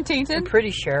we weren't tainted? I'm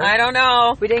pretty sure. I don't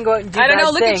know. We didn't go out and do bad things. I don't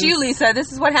know. Look at you, Lisa.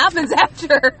 This is what happens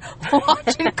after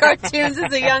watching cartoons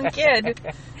as a young kid.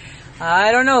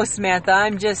 I don't know, Samantha.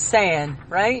 I'm just saying,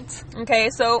 right? Okay,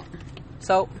 so...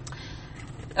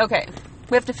 Okay.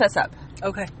 We have to fess up.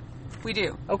 Okay. We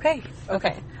do. Okay.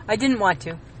 I didn't want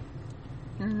to.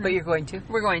 Mm-hmm. But you're going to.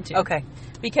 We're going to. Okay.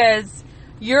 Because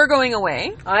you're going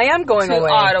away. I am going to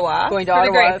away. Ottawa. Going to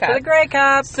Ottawa for the Grey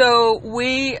Cup. So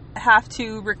we have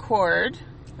to record.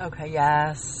 Okay,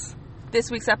 yes. This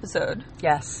week's episode.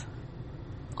 Yes.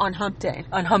 On Hump Day.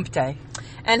 On Hump Day.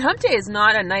 And Hump Day is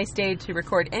not a nice day to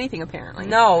record anything, apparently.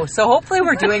 No. So hopefully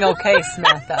we're doing okay,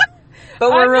 Samantha.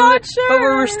 But I'm not sure. But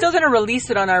we're still going to release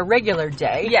it on our regular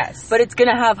day. Yes. But it's going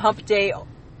to have Hump Day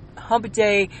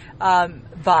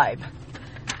vibe.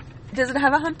 Does it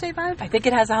have a Hump Day vibe? I think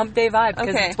it has a Hump Day vibe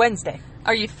because it's Wednesday.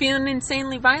 Are you feeling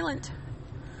insanely violent?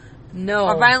 No.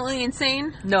 Or violently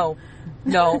insane? No.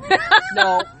 No.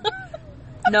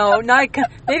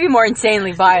 Maybe more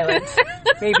insanely violent.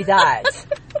 Maybe that.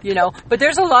 You know. But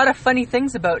there's a lot of funny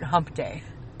things about Hump Day.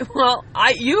 Well,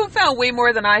 you found way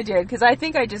more than I did because I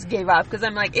think I just gave up because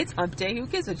I'm like, it's Hump Day. Who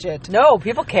gives a shit? No,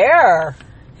 people care.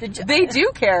 They do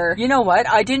care. You know what?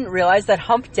 I didn't realize that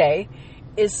Hump Day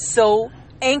is so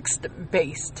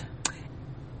angst-based.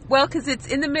 Well, because it's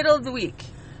in the middle of the week.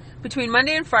 Between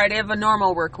Monday and Friday of a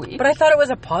normal work week. But I thought it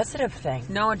was a positive thing.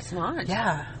 No, it's not.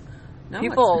 Yeah. No,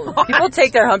 people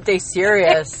take their Hump Day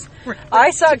serious. Can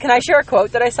I share a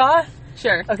quote that I saw?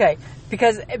 Sure. Okay.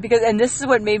 Because and this is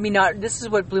what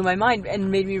blew my mind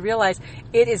and made me realize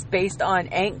it is based on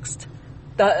angst.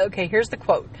 Here's the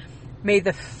quote. May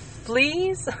the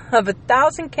fleas of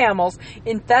 1,000 camels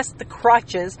infest the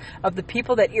crotches of the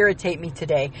people that irritate me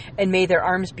today, and may their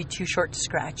arms be too short to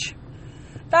scratch.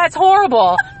 That's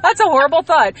horrible. That's a horrible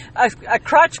thought. A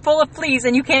crotch full of fleas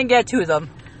and you can't get to them.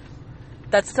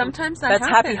 Sometimes that's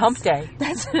happens. Happy Hump Day.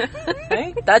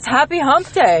 Right? That's Happy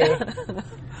Hump Day.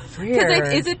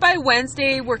 Weird. Is it by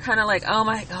Wednesday we're kind of like, oh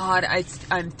my God,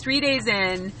 I'm 3 days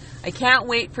in. I can't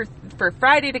wait for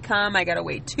Friday to come. I got to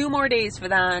wait 2 more days for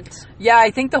that. Yeah,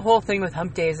 I think the whole thing with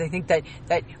Hump Day is I think that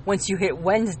once you hit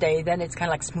Wednesday, then it's kind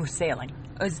of like smooth sailing.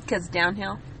 Oh, is it because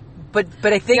downhill? But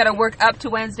I think you got to work up to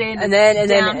Wednesday and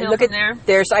then look at there.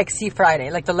 There's see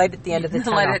Friday, like the light at the end of the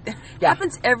tunnel.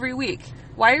 Happens every week.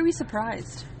 Why are we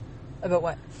surprised? About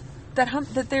what?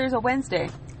 That there's a Wednesday.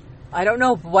 I don't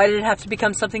know. Why did it have to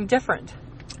become something different?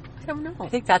 I don't know. I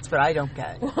think that's what I don't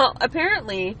get. Well,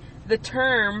 apparently the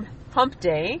term Hump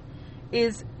Day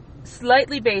is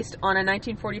slightly based on a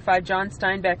 1945 John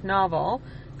Steinbeck novel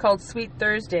called Sweet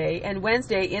Thursday, and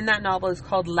Wednesday in that novel is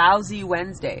called Lousy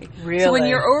Wednesday. Really? So when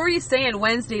you're already saying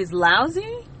Wednesday is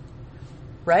lousy,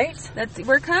 right?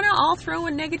 We're kind of all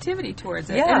throwing negativity towards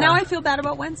it. Yeah. And now I feel bad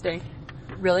about Wednesday.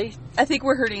 Really? I think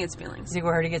we're hurting its feelings. You think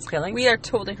we're hurting its feelings? We are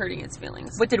totally hurting its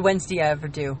feelings. What did Wednesday ever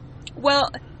do?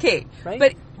 Well, okay, right?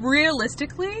 But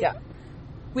realistically, yeah,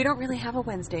 we don't really have a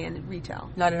Wednesday in retail.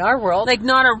 Not in our world. Like,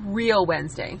 not a real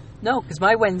Wednesday. No, because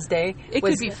my Wednesday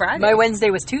could be Friday. My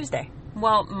Wednesday was Tuesday.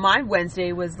 Well, my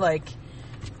Wednesday was like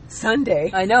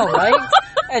Sunday. I know, right?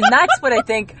 And that's what I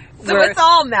think. So it's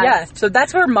all mess. Yeah, so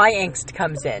that's where my angst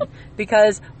comes in.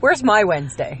 Because where's my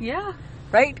Wednesday? Yeah.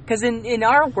 Right? Because in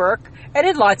our work, and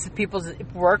in lots of people's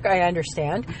work, I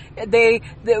understand, they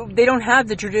don't have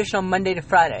the traditional Monday to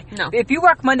Friday. No. If you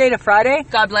work Monday to Friday,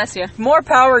 God bless you. More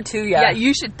power to you. Yeah,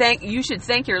 you should thank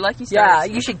your lucky stars. Yeah,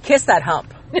 you should kiss that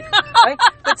hump. Right?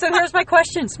 But so here's my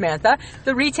question, Samantha.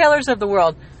 The retailers of the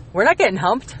world, we're not getting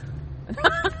humped.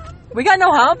 We got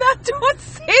no hump. Don't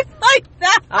say it like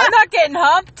that. I'm not getting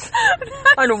humped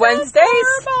on Wednesdays.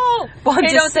 Well,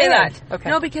 hey, don't say that. Okay.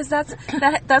 No, because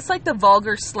that's like the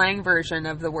vulgar slang version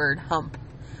of the word hump.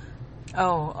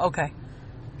 Oh, okay.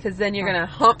 Because then you're gonna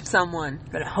hump someone.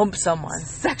 Gonna hump someone.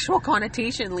 Sexual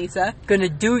connotation, Lisa. Gonna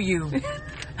do you.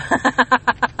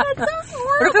 That sounds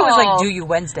horrible. What if it was like do you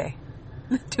Wednesday?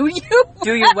 Do you?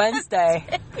 Do you Wednesday?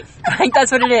 I think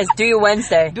that's what it is. Do you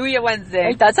Wednesday? Do you Wednesday?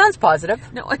 Right? That sounds positive.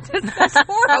 No, that's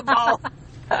horrible.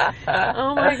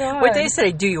 Oh my God. What they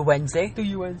say? Do you Wednesday? Do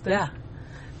you Wednesday? Yeah.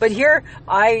 But here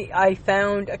I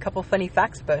found a couple funny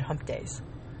facts about hump days.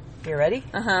 You ready?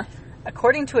 Uh-huh.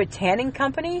 According to a tanning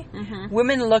company,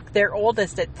 women look their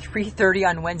oldest at 3:30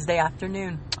 on Wednesday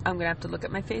afternoon. I'm going to have to look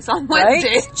at my face on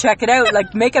Wednesday. Right? Check it out.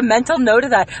 Like, make a mental note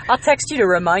of that. I'll text you to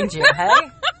remind you, hey?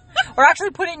 Or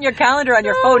actually put it in your calendar on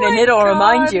your phone and my it'll God.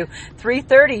 remind you.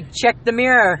 3:30, check the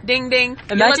mirror. Ding, ding.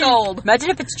 Imagine, you look old. imagine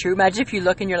if it's true. Imagine if you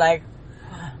look and you're like,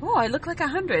 Oh, I look like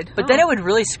 100. but then it would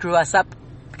really screw us up.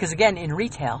 Because again, in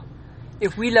retail,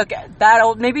 if we look at that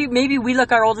old, maybe we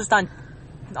look our oldest on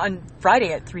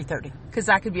Friday at 3:30. Because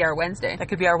that could be our Wednesday. That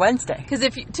could be our Wednesday. Because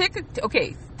if you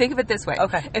think of it this way.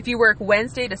 Okay. If you work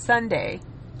Wednesday to Sunday,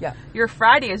 Yeah. your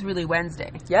Friday is really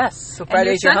Wednesday. Yes. So And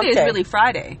Friday's your your Sunday hump day. is really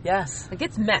Friday. Yes. Like,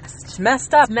 it's messed. It's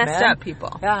messed up, It's messed man. up,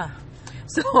 people. Yeah.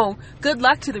 So, good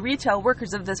luck to the retail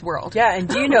workers of this world. Yeah, and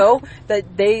do you know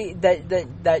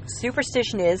that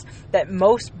superstition is that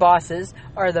most bosses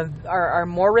are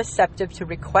more receptive to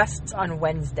requests on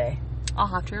Wednesday, I'll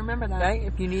have to remember that. right?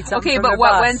 If you need something Okay, from but their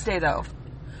what boss. Wednesday, though?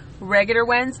 Regular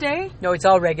Wednesday? No, it's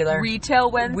all regular. Retail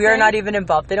Wednesday? We are not even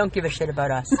involved. They don't give a shit about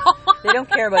us. They don't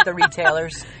care about the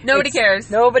retailers. Nobody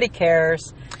cares. Nobody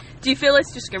cares. Do you feel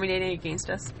it's discriminating against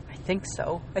us? I think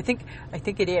so. I think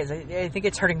it is. I think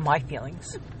it's hurting my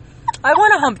feelings. I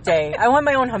want a hump day. I want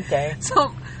my own hump day.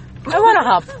 So, I want a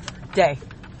hump day.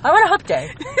 I want a hump day.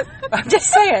 I'm just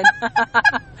saying.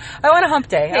 I want a hump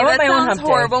day. okay, I want that my own sounds hump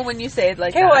horrible day. when you say it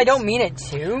like Okay, that. well, I don't mean it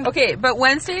to. Okay, but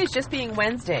Wednesday is just being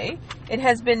Wednesday. It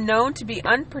has been known to be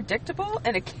unpredictable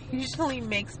and occasionally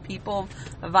makes people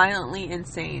violently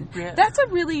insane. Yeah. That's a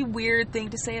really weird thing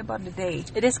to say about a day.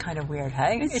 It is kind of weird,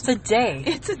 hey? It's a day.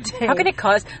 It's a day. How can it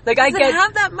cause... Like, I Does get... it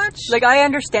have that much? Like, I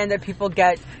understand that people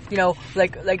get,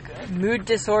 like mood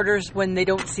disorders when they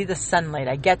don't see the sunlight.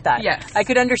 I get that. Yes. I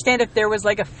could understand if there was,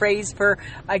 like, a phrase for,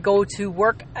 I go to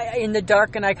work in the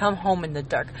dark and I come home in the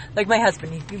dark. Like my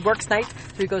husband, he works nights,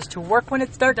 so he goes to work when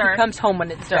it's dark. He comes home when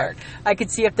it's dark. I could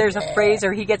see if there's a phrase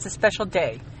or he gets a special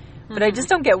day. But I just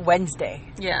don't get Wednesday.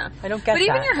 Yeah. I don't get But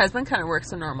even that. your husband kind of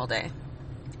works a normal day.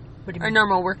 What do you Or mean?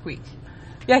 normal work week.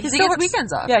 Yeah, He gets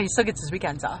weekends off. Yeah, he still gets his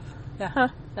weekends off. Yeah. Huh.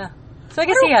 Yeah. So I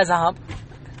guess he has a hump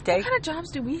day. What kind of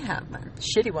jobs do we have, man?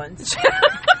 Shitty ones.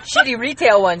 Shitty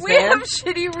retail ones, We man. have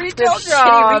shitty retail jobs.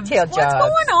 Shitty retail What's jobs.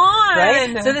 going on?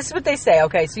 Right? So this is what they say.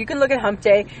 Okay, so you can look at hump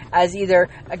day as either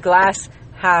a glass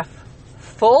half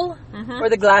full or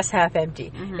the glass half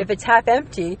empty. If it's half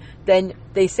empty, then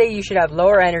they say you should have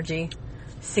lower energy,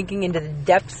 sinking into the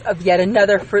depths of yet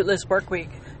another fruitless work week.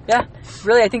 Yeah,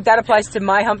 really, I think that applies to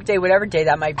my hump day, whatever day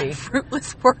that might be.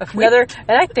 Fruitless work week. Another,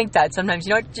 and I think that sometimes,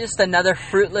 just another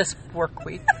fruitless work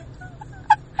week.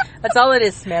 That's all it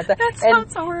is, Samantha. That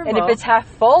sounds horrible. And if it's half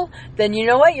full, then you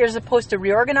know what? You're supposed to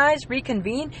reorganize,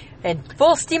 reconvene, and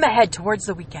full steam ahead towards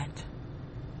the weekend.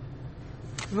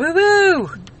 Woo woo!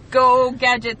 Go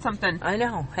gadget something. I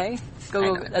know, hey? I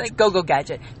know, That's like- Go-Go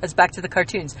Gadget. That's back to the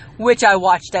cartoons, which I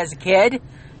watched as a kid.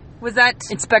 Was that...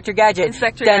 Inspector Gadget.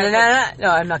 Inspector Da-na-na-na. No,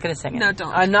 I'm not going to sing it. No,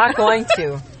 don't. I'm not going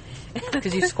to.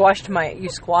 Because you squashed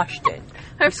it.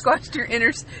 I've squashed your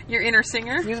inner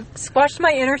singer. You squashed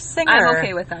my inner singer. I'm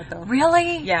okay with that, though.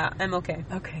 Really? Yeah, I'm okay.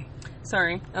 Okay.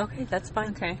 Sorry. Okay, that's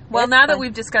fine. Okay. Well, That's now that fine.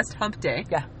 we've discussed hump day,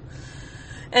 Yeah.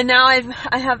 and now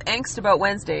I have angst about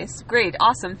Wednesdays. Great.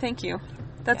 Awesome. Thank you.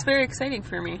 That's very exciting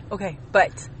for me. Okay,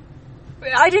 but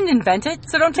I didn't invent it,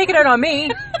 so don't take it out on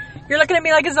me. You're looking at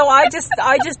me like as though I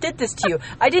just did this to you.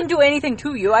 I didn't do anything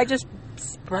to you. I just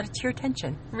brought it to your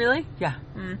attention. Really? Yeah.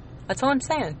 Mm. That's all I'm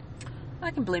saying.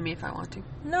 I can blame me if I want to.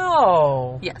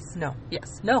 No. Yes. No.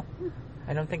 Yes. No.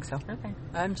 I don't think so. Okay.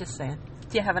 I'm just saying.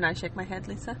 Do you have an I shake my head,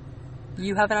 Lisa?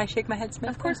 You have an I shake my head, Smith?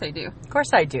 Of course I do. Of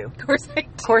course I do. Of course I do.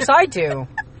 Of course I do.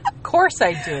 Of course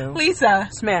I do. Lisa,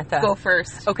 Samantha. go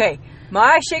first. Okay. My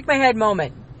I shake my head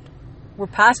moment. We're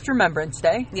past Remembrance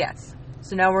Day. Yes.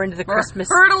 So now we're into the We're Christmas.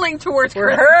 hurtling towards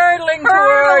We're Christmas. hurtling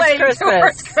towards Christmas.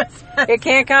 towards Christmas. It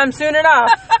can't come soon enough.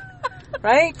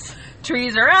 Right?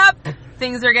 Trees are up.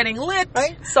 Things are getting lit.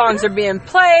 Right? Songs are being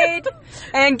played.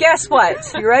 And guess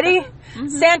what? You ready?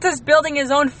 Santa's building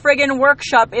his own friggin'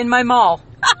 workshop in my mall.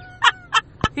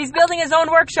 He's building his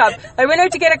own workshop. I went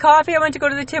out to get a coffee. I went to go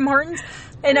to the Tim Hortons.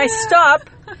 And I stop.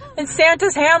 And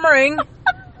Santa's hammering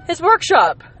his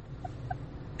workshop.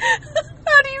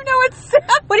 How do you know it's Santa?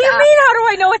 What do you mean? How do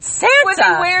I know it's Santa? Was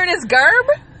he wearing his garb?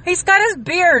 He's got his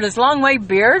beard, his long white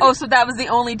beard. Oh, so that was the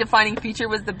only defining feature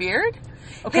was the beard?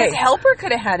 Okay. His helper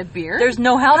could have had a beard. There's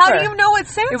no helper. How do you know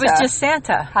it's Santa? It was just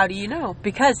Santa. How do you know?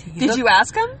 Because Did you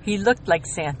ask him? He looked like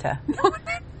Santa.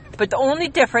 But the only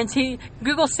difference,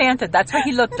 Google Santa, that's what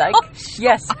he looked like.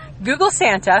 Yes, Google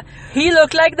Santa, he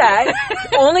looked like that.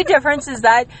 The only difference is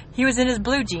that he was in his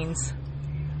blue jeans.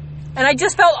 And I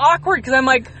just felt awkward because I'm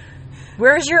like,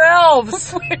 where's your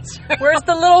elves? Where's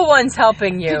the little ones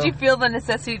helping you? Did you feel the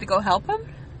necessity to go help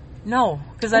him? No,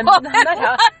 because I'm not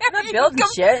building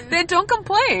shit. Then don't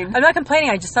complain. I'm not complaining.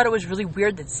 I just thought it was really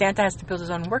weird that Santa has to build his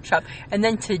own workshop. And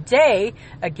then today,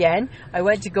 again, I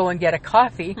went to go and get a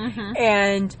coffee,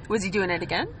 and was he doing it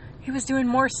again? He was doing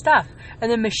more stuff.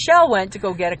 And then Michelle went to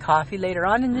go get a coffee later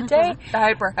on in the day. The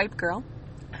hype girl.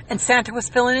 And Santa was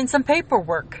filling in some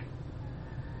paperwork.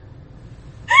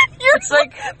 It's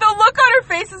like the look on her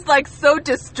face is like so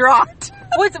distraught.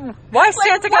 Why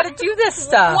Santa got to do this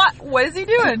stuff? What is he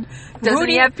doing? Doesn't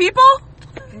he have people?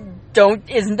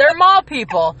 Isn't there mall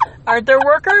people? Aren't there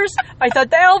workers? I thought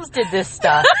the elves did this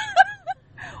stuff.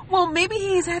 Well, maybe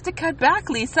he's had to cut back,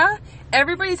 Lisa.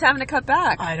 Everybody's having to cut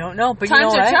back. I don't know, but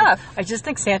times are tough. I just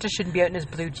think Santa shouldn't be out in his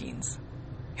blue jeans.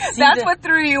 That's what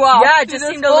threw you off. Yeah, it just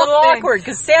seemed a little awkward.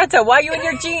 Because Santa, why are you in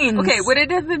your jeans? Okay, would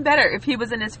it have been better if he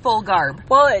was in his full garb?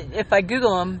 Well, if I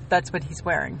Google him, that's what he's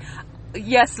wearing.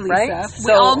 Yes, Lisa. Right?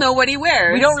 We all know what he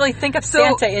wears. We don't really think of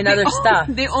Santa in other stuff.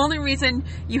 The only reason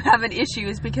you have an issue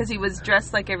is because he was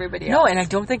dressed like everybody else. No, and I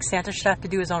don't think Santa should have to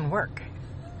do his own work.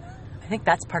 I think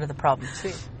that's part of the problem,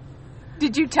 too.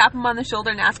 Did you tap him on the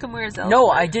shoulder and ask him where his elves No,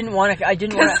 were? I didn't want to.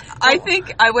 I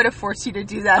think I would have forced you to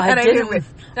do that. Had I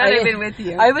been with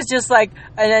you. I was just like,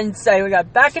 and then so we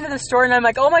got back into the store, and I'm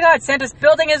like, oh my God, Santa's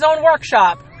building his own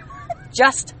workshop.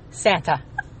 Just Santa.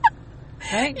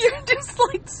 Right? You're just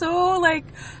like so like,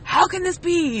 how can this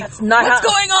be? That's not What's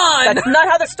going on? That's not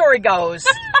how the story goes,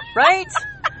 right?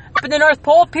 Up in the North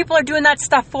Pole, people are doing that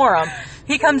stuff for him.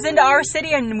 He comes into our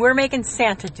city, and we're making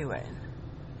Santa do it.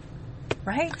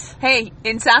 Right? Hey,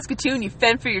 in Saskatoon, you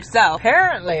fend for yourself.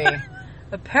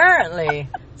 Apparently.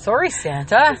 Sorry,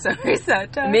 Santa. Sorry,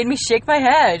 Santa. It made me shake my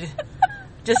head.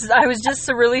 I was just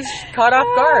really caught off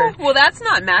guard. Well, that's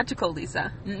not magical,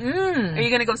 Lisa. Mm-mm. Are you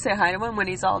going to go say hi to him when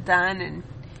he's all done and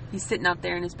he's sitting up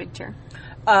there in his big chair?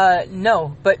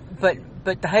 No, but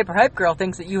the hype girl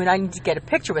thinks that you and I need to get a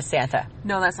picture with Santa.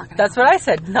 No, that's not going to happen. That's what I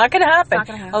said. Not going to happen. Not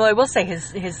gonna happen. Although I will say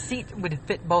his seat would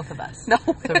fit both of us. No.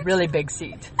 It's a really big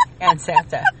seat. And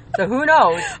Santa. So who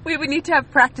knows? We would need to have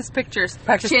practice pictures.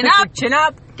 Chin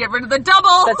up. Get rid of the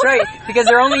double. That's right. Because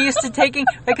they're only used to taking,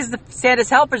 because the Santa's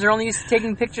helpers are only used to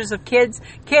taking pictures of kids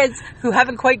who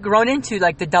haven't quite grown into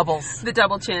like the doubles. The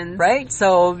double chins. Right?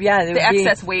 So yeah, the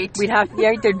excess weight.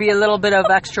 There'd be a little bit of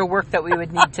extra work that we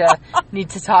would need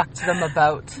to talk to them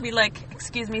about. Be like,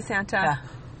 excuse me, Santa. Yeah.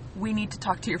 We need to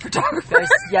talk to your photographer.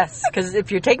 Yes, because if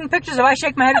you're taking pictures of I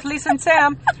Shake My Head with Lisa and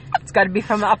Sam, it's got to be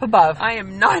from up above. I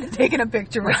am not taking a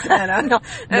picture with Santa. No,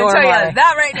 I'll tell you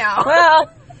that right now. Well,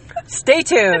 stay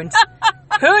tuned.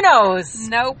 Who knows?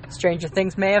 Nope. Stranger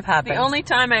things may have happened. The only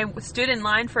time I stood in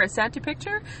line for a Santa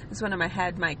picture is when I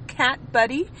had my cat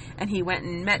buddy, and he went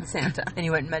and met Santa. And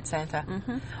you went and met Santa.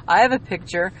 Mm-hmm. I have a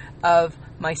picture of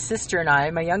my sister and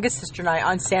I, my youngest sister and I,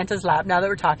 on Santa's lap, now that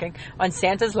we're talking, on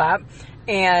Santa's lap.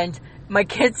 And my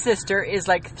kid sister is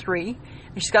like 3.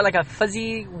 And she's got like a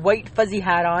white fuzzy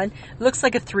hat on. Looks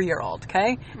like a 3-year-old,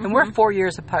 okay? Mm-hmm. And we're 4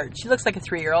 years apart. She looks like a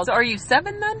 3-year-old. So are you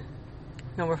 7 then?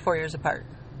 No, we're 4 years apart.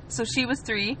 So she was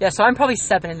 3. Yeah, so I'm probably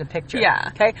 7 in the picture.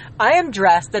 Yeah. Okay? I am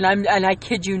dressed, and I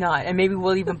kid you not, and maybe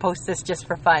we'll even post this just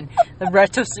for fun. The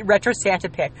retro Santa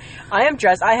pic. I am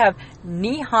dressed. I have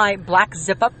knee-high black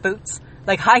zip-up boots,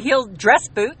 like high-heel dress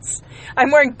boots.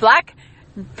 I'm wearing black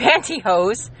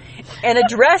pantyhose and a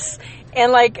dress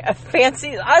and like a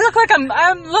fancy. I look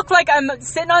like I'm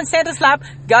sitting on Santa's lap.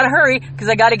 Gotta hurry because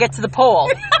I gotta get to the pole.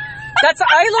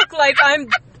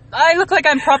 I look like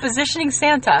I'm propositioning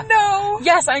Santa. No.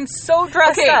 Yes, I'm so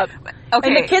dressed up. Okay.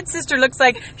 And the kid sister looks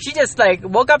like she just like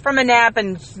woke up from a nap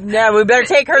and now we better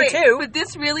take her too. But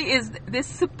this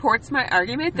supports my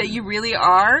argument that you really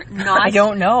are not I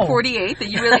don't know. 48, that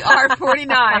you really are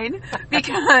 49,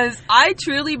 because I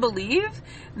truly believe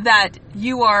that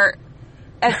you are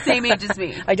at the same age as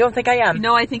me. I don't think I am.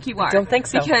 No, I think you are. I don't think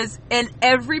so. Because in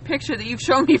every picture that you've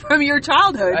shown me from your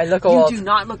childhood, I look old. You do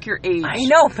not look your age. I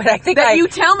know, but I think you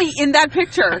tell me in that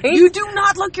picture. Right? You do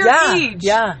not look your age.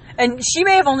 Yeah, and she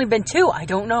may have only been 2. I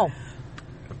don't know.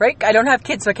 Right? I don't have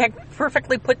kids, so I can't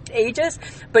perfectly put ages,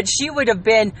 but she would have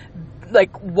been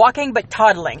like walking but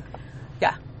toddling.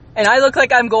 Yeah. And I look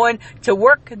like I'm going to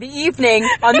work the evening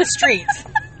on the street.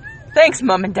 Thanks,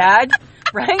 Mom and Dad.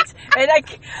 Right? And I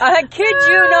kid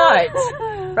you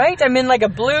not. Right? I'm in like a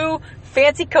blue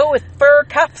fancy coat with fur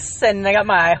cuffs and I got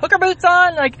my hooker boots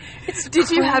on. Like, it's Did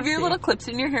crazy. you have your little clips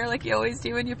in your hair like you always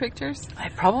do in your pictures? I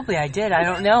did. I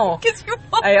don't know.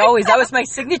 That was my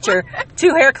signature. 2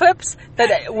 hair clips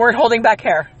that weren't holding back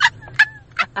hair.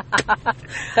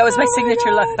 That was my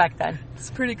signature look back then.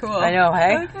 It's pretty cool. I know,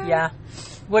 hey? Okay. Yeah.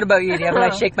 What about you? Do you have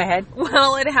I shake my head?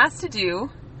 Well, it has to do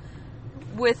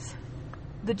with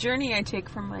the journey I take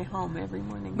from my home every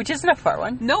morning. Which isn't a far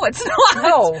one. No, it's not.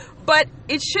 No. But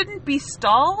it shouldn't be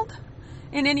stalled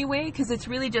in any way because it's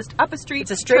really just up a street,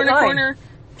 It's a straight turn line. a corner,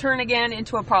 turn again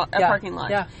into a parking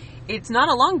lot. Yeah. It's not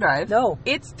a long drive. No.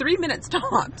 It's 3-minute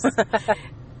stops.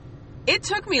 It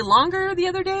took me longer the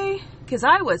other day because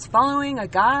I was following a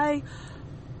guy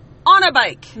on a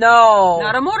bike. No.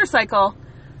 Not a motorcycle,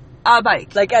 a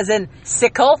bike. Like as in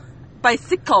sickle?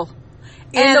 Bicycle.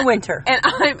 In the winter.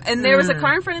 And there was a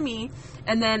car in front of me,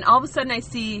 and then all of a sudden I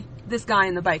see this guy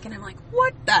on the bike, and I'm like,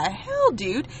 what the hell,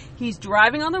 dude? He's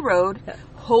driving on the road,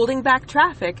 holding back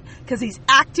traffic, because he's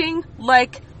acting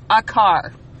like a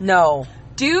car. No.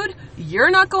 Dude,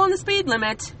 you're not going the speed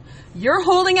limit. You're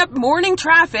holding up morning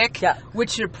traffic,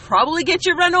 which should probably get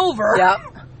you run over. Yep.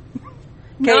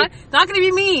 Not going to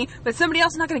be me, but somebody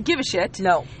else is not going to give a shit.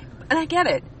 No. And I get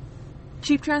it.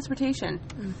 Cheap transportation.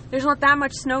 There's not that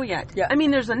much snow yet. Yeah. I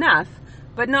mean, there's enough,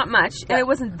 but not much. Yeah. And it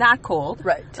wasn't that cold.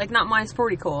 Right. Like, not minus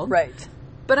 40 cold. Right.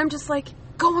 But I'm just like,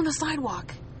 go on the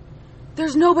sidewalk.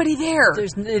 There's nobody there. Do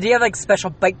you have like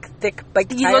special thick bike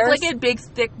tires? He looked like he had big,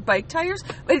 thick bike tires,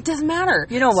 but it doesn't matter.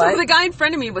 You know what? So the guy in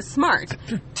front of me was smart.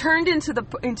 Turned into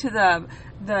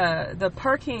the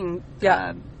parking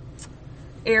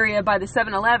area by the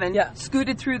 7-Eleven. Yeah.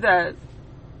 Scooted through the...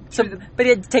 But he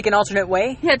had to take an alternate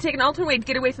way? He had to take an alternate way to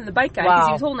get away from the bike guy because he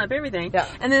Wow. was holding up everything. Yeah.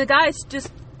 And then the guy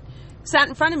just sat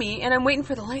in front of me, and I'm waiting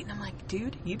for the light, and I'm like,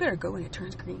 dude, you better go when it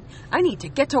turns green. I need to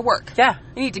get to work. Yeah.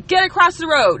 I need to get across the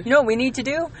road. You know what we need to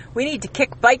do? We need to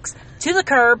kick bikes to the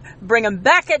curb, bring them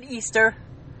back at Easter,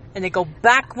 and they go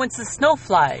back once the snow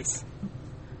flies.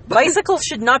 Bicycles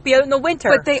should not be out in the winter.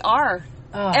 But they are.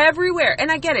 Everywhere. And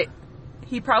I get it.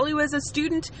 He probably was a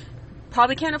student,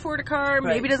 probably can't afford a car,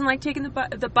 Right. maybe doesn't like taking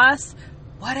the bus,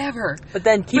 whatever. But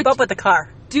then keep up with the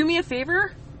car. Do me a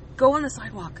favor, go on the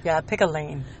sidewalk. Yeah, pick a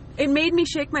lane. It made me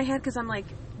shake my head because I'm like,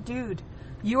 dude,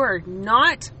 you are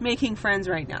not making friends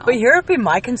right now. But here would be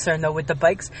my concern, though, with the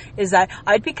bikes, is that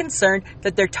I'd be concerned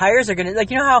that their tires are going to,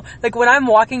 like, you know how, like, when I'm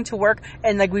walking to work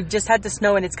and, like, we've just had the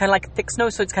snow and it's kind of like thick snow,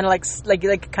 so it's kind of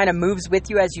like kind of moves with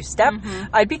you as you step. Mm-hmm.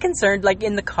 I'd be concerned, like,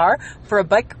 in the car for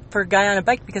a guy on a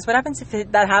bike, because what happens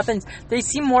if that happens? They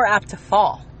seem more apt to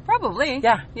fall. Probably.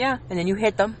 Yeah. Yeah. And then you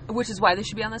hit them. Which is why they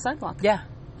should be on the sidewalk. Yeah.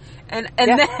 And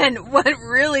then what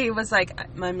really was like,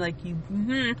 I'm like,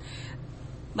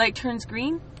 light turns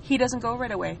green, he doesn't go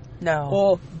right away. No.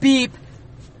 Oh, beep.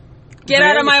 Get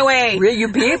out of my way. Really? You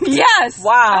beeped? Yes.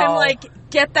 Wow. I'm like,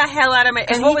 get the hell out of my...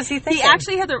 And what was he thinking? He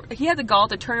actually had the gall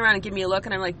to turn around and give me a look,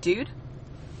 and I'm like, dude,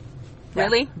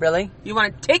 really? Really? You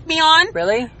want to take me on?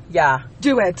 Really? Yeah.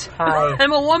 Do it. Hi.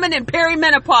 I'm a woman in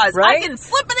perimenopause. Right? I can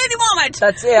flip at any moment.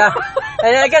 That's, yeah.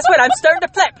 And guess what? I'm starting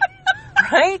to flip.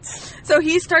 Right? So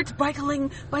he starts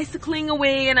bicycling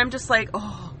away, and I'm just like,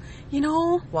 oh, you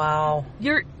know, Wow.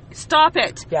 Stop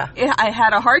it. Yeah. I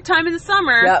had a hard time in the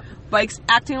summer. Yep. Bikes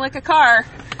acting like a car.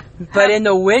 But in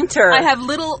the winter, I have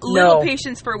little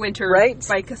patience for winter. Right?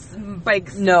 Bikes.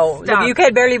 no, Stop. you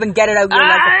can barely even get it out. You're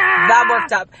like, that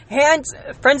worked up.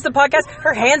 Friends of the podcast,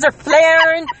 her hands are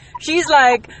flaring. She's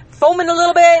like foaming a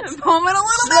little bit.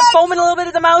 Foaming a little bit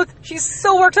at the mouth. She's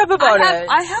so worked up about it.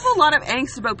 I have a lot of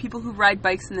angst about people who ride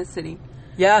bikes in this city.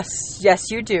 Yes,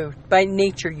 you do. By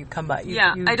nature, you come by.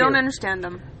 I don't understand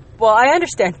them. Well, I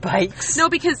understand bikes. No,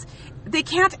 because they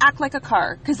can't act like a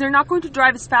car because they're not going to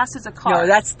drive as fast as a car. No,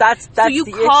 that's so you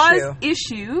the cause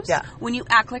issue. issues when you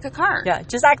act like a car. Yeah,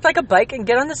 just act like a bike and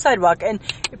get on the sidewalk. And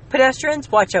pedestrians,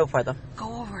 watch out for them.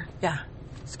 Go over. Yeah.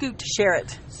 Scoot. Share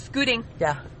it. Scooting.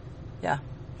 Yeah.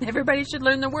 Everybody should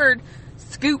learn the word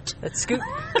scoot. That scoot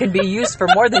can be used for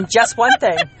more than just one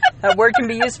thing. That word can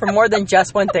be used for more than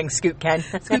just one thing. Scoot, Ken.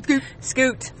 Scoot.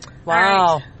 Scoot. Wow.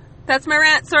 All right. That's my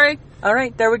rant. Sorry. All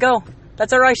right, there we go.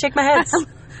 That's all right. Shake my head.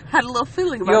 Had a little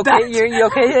feeling You about okay? that. You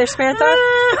okay there, Samantha?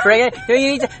 Bring it. You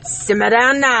need to simmer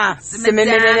down now.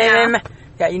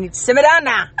 Yeah, you need to simmer down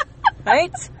now.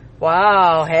 Right?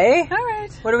 Wow. Hey. All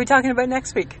right. What are we talking about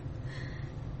next week?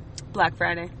 Black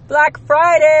Friday. Black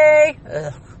Friday.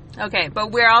 Ugh. Okay,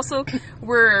 but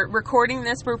we're recording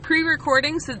this. We're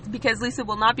pre-recording because Lisa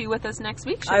will not be with us next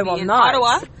week. She'll be in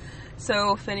Ottawa.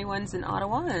 So if anyone's in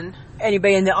Ottawa and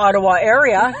anybody in the Ottawa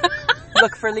area,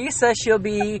 look for Lisa. She'll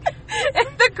be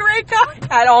at the Grey Cup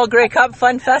at all Grey Cup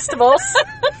fun festivals.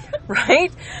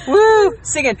 Right? Woo!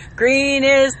 Singing, green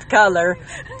is the color,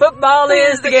 football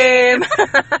is the game.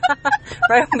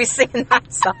 Right? We'll be singing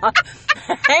that song.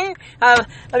 Hey? I'll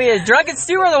be a drunken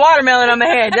stew or the watermelon on my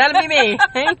head. That'll be me.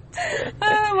 Hey?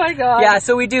 Oh my God. Yeah,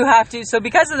 so we do have to. So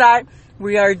because of that,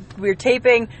 we're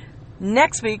taping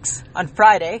next week's on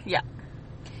Friday. Yeah.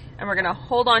 and we're going to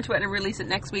hold on to it and release it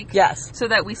next week. Yes. So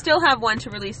that we still have one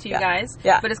to release to you guys.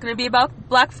 Yeah. But it's going to be about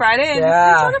Black Friday and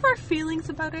sort of our feelings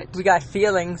about it. We got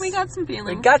feelings. We got some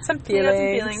feelings. We got some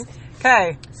feelings.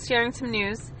 Okay. Sharing some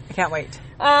news. I can't wait.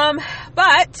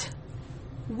 But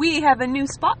we have a new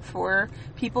spot for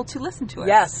people to listen to us.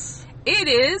 Yes. It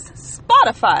is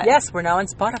Spotify. Yes, we're now on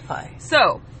Spotify.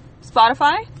 So,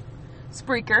 Spotify,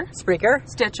 Spreaker,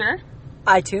 Stitcher,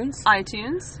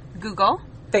 iTunes, Google,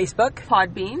 Facebook,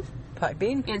 Podbean,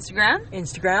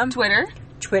 Instagram,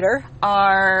 Twitter,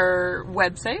 our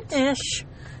website. Ish.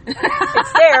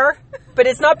 It's there, but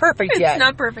it's not perfect yet. It's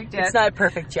not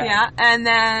perfect yet. Yeah, and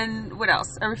then what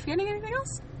else? Are we forgetting anything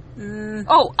else?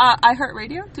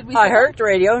 iHeartRadio. Did we say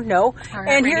iHeartRadio? No.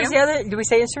 And here's Radio? the other. Did we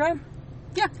say Instagram?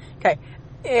 Yeah. Okay.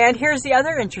 And here's the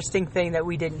other interesting thing that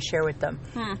we didn't share with them.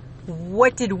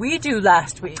 What did we do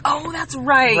last week? Oh, that's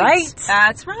right.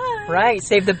 That's right. Right.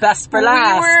 Save the best for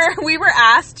last. We were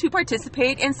asked to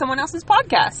participate in someone else's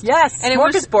podcast. Yes. And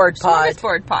Smorgasbord Pod.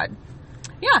 Smorgasbord Pod.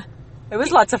 Yeah. It was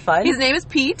lots of fun. His name is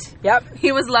Pete. Yep.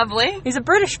 He was lovely. He's a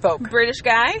British British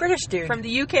guy. British dude. From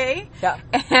the UK. Yeah.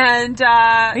 And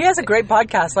he has a great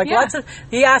podcast.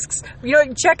 He asks,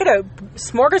 check it out.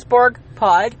 Smorgasbord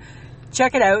Pod.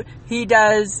 Check it out. He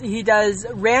does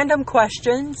random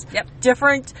questions. Yep.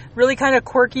 Different, really kind of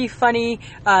quirky, funny,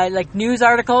 like news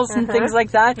articles and things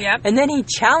like that. Yep. And then he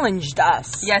challenged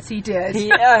us. Yes, he did.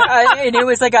 And it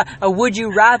was like a would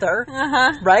you rather,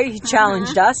 right? He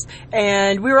challenged us,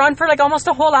 and we were on for like almost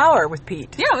a whole hour with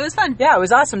Pete. Yeah, it was fun. Yeah, it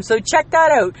was awesome. So check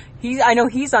that out. I know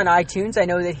he's on iTunes. I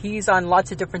know that he's on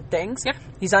lots of different things. Yep.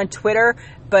 He's on Twitter,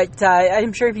 but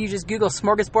I'm sure if you just Google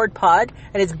Smorgasbord Pod,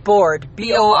 and it's bored,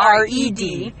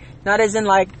 BORED, not as in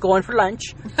like going for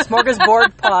lunch,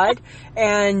 Smorgasbord Pod,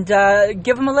 and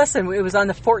give him a listen. It was on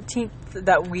the 14th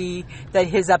that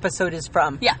his episode is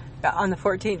from. Yeah. On the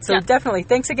 14th. So definitely.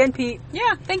 Thanks again, Pete.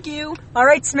 Yeah, thank you. All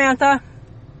right, Samantha.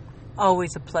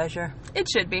 Always a pleasure. It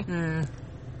should be.